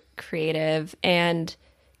diehard creative. And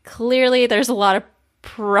clearly there's a lot of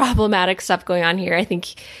problematic stuff going on here. I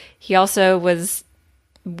think he also was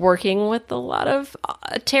working with a lot of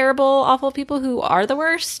terrible, awful people who are the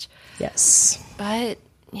worst. Yes. But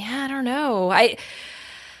yeah, I don't know.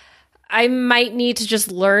 I might need to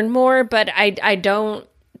just learn more, but I don't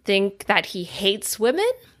think that he hates women.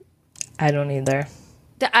 I don't either.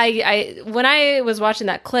 When I was watching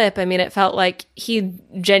that clip, I mean, it felt like he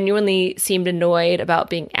genuinely seemed annoyed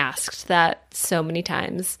about being asked that so many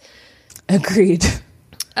times. Agreed.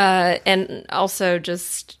 And also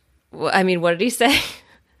just, I mean, what did he say?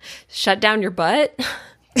 Shut down your butt.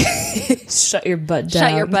 Shut your butt down.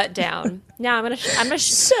 Shut your butt down. No, I'm gonna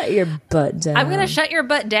shut your butt down. I'm gonna shut your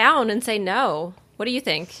butt down and say no. What do you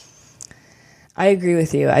think? I agree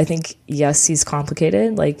with you. I think, yes, he's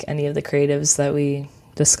complicated, like any of the creatives that we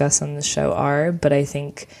discuss on the show are, but I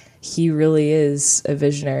think he really is a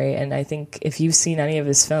visionary. And I think if you've seen any of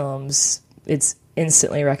his films, it's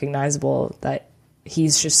instantly recognizable that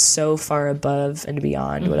he's just so far above and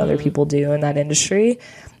beyond what other people do in that industry.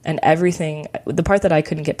 And everything, the part that I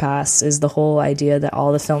couldn't get past is the whole idea that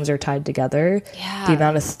all the films are tied together. Yeah. The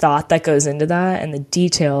amount of thought that goes into that and the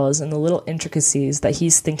details and the little intricacies that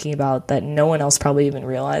he's thinking about that no one else probably even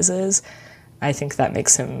realizes. I think that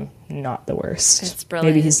makes him not the worst. It's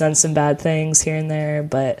brilliant. Maybe he's done some bad things here and there,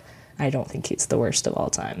 but I don't think he's the worst of all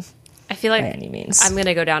time. I feel like by any means. I'm going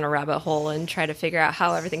to go down a rabbit hole and try to figure out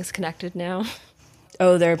how everything's connected now.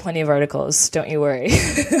 Oh, there are plenty of articles. Don't you worry.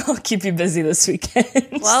 I'll keep you busy this weekend.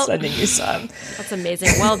 Well, sending you some. That's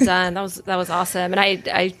amazing. Well done. That was awesome. And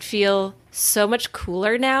I feel so much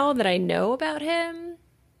cooler now that I know about him.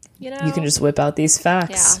 You know, you can just whip out these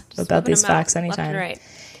facts. Yeah, whip out these facts left anytime. and right.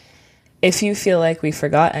 If you feel like we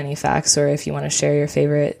forgot any facts, or if you want to share your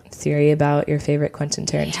favorite theory about your favorite Quentin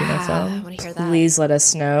Tarantino film, I want to hear that. please let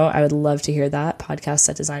us know. I would love to hear that.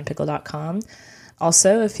 podcast@designpickle.com.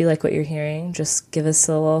 Also, if you like what you're hearing, just give us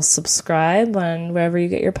a little subscribe on wherever you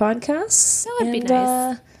get your podcasts. That would be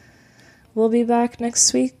nice. We'll be back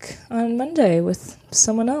next week on Monday with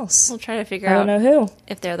someone else. We'll try to figure I out don't know who.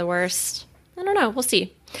 if they're the worst. I don't know. We'll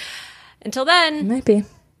see. Until then, Might be.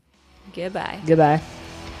 goodbye. Goodbye.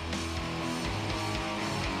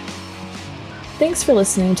 Thanks for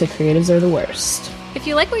listening to Creatives Are the Worst. If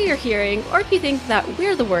you like what you're hearing, or if you think that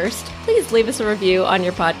we're the worst, please leave us a review on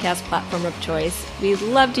your podcast platform of choice. We'd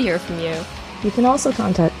love to hear from you. You can also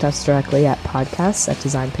contact us directly at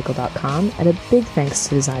podcasts@designpickle.com, and a big thanks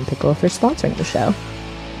to Design Pickle for sponsoring the show.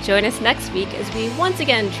 Join us next week as we once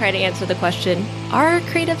again try to answer the question, are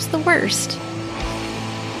creatives the worst?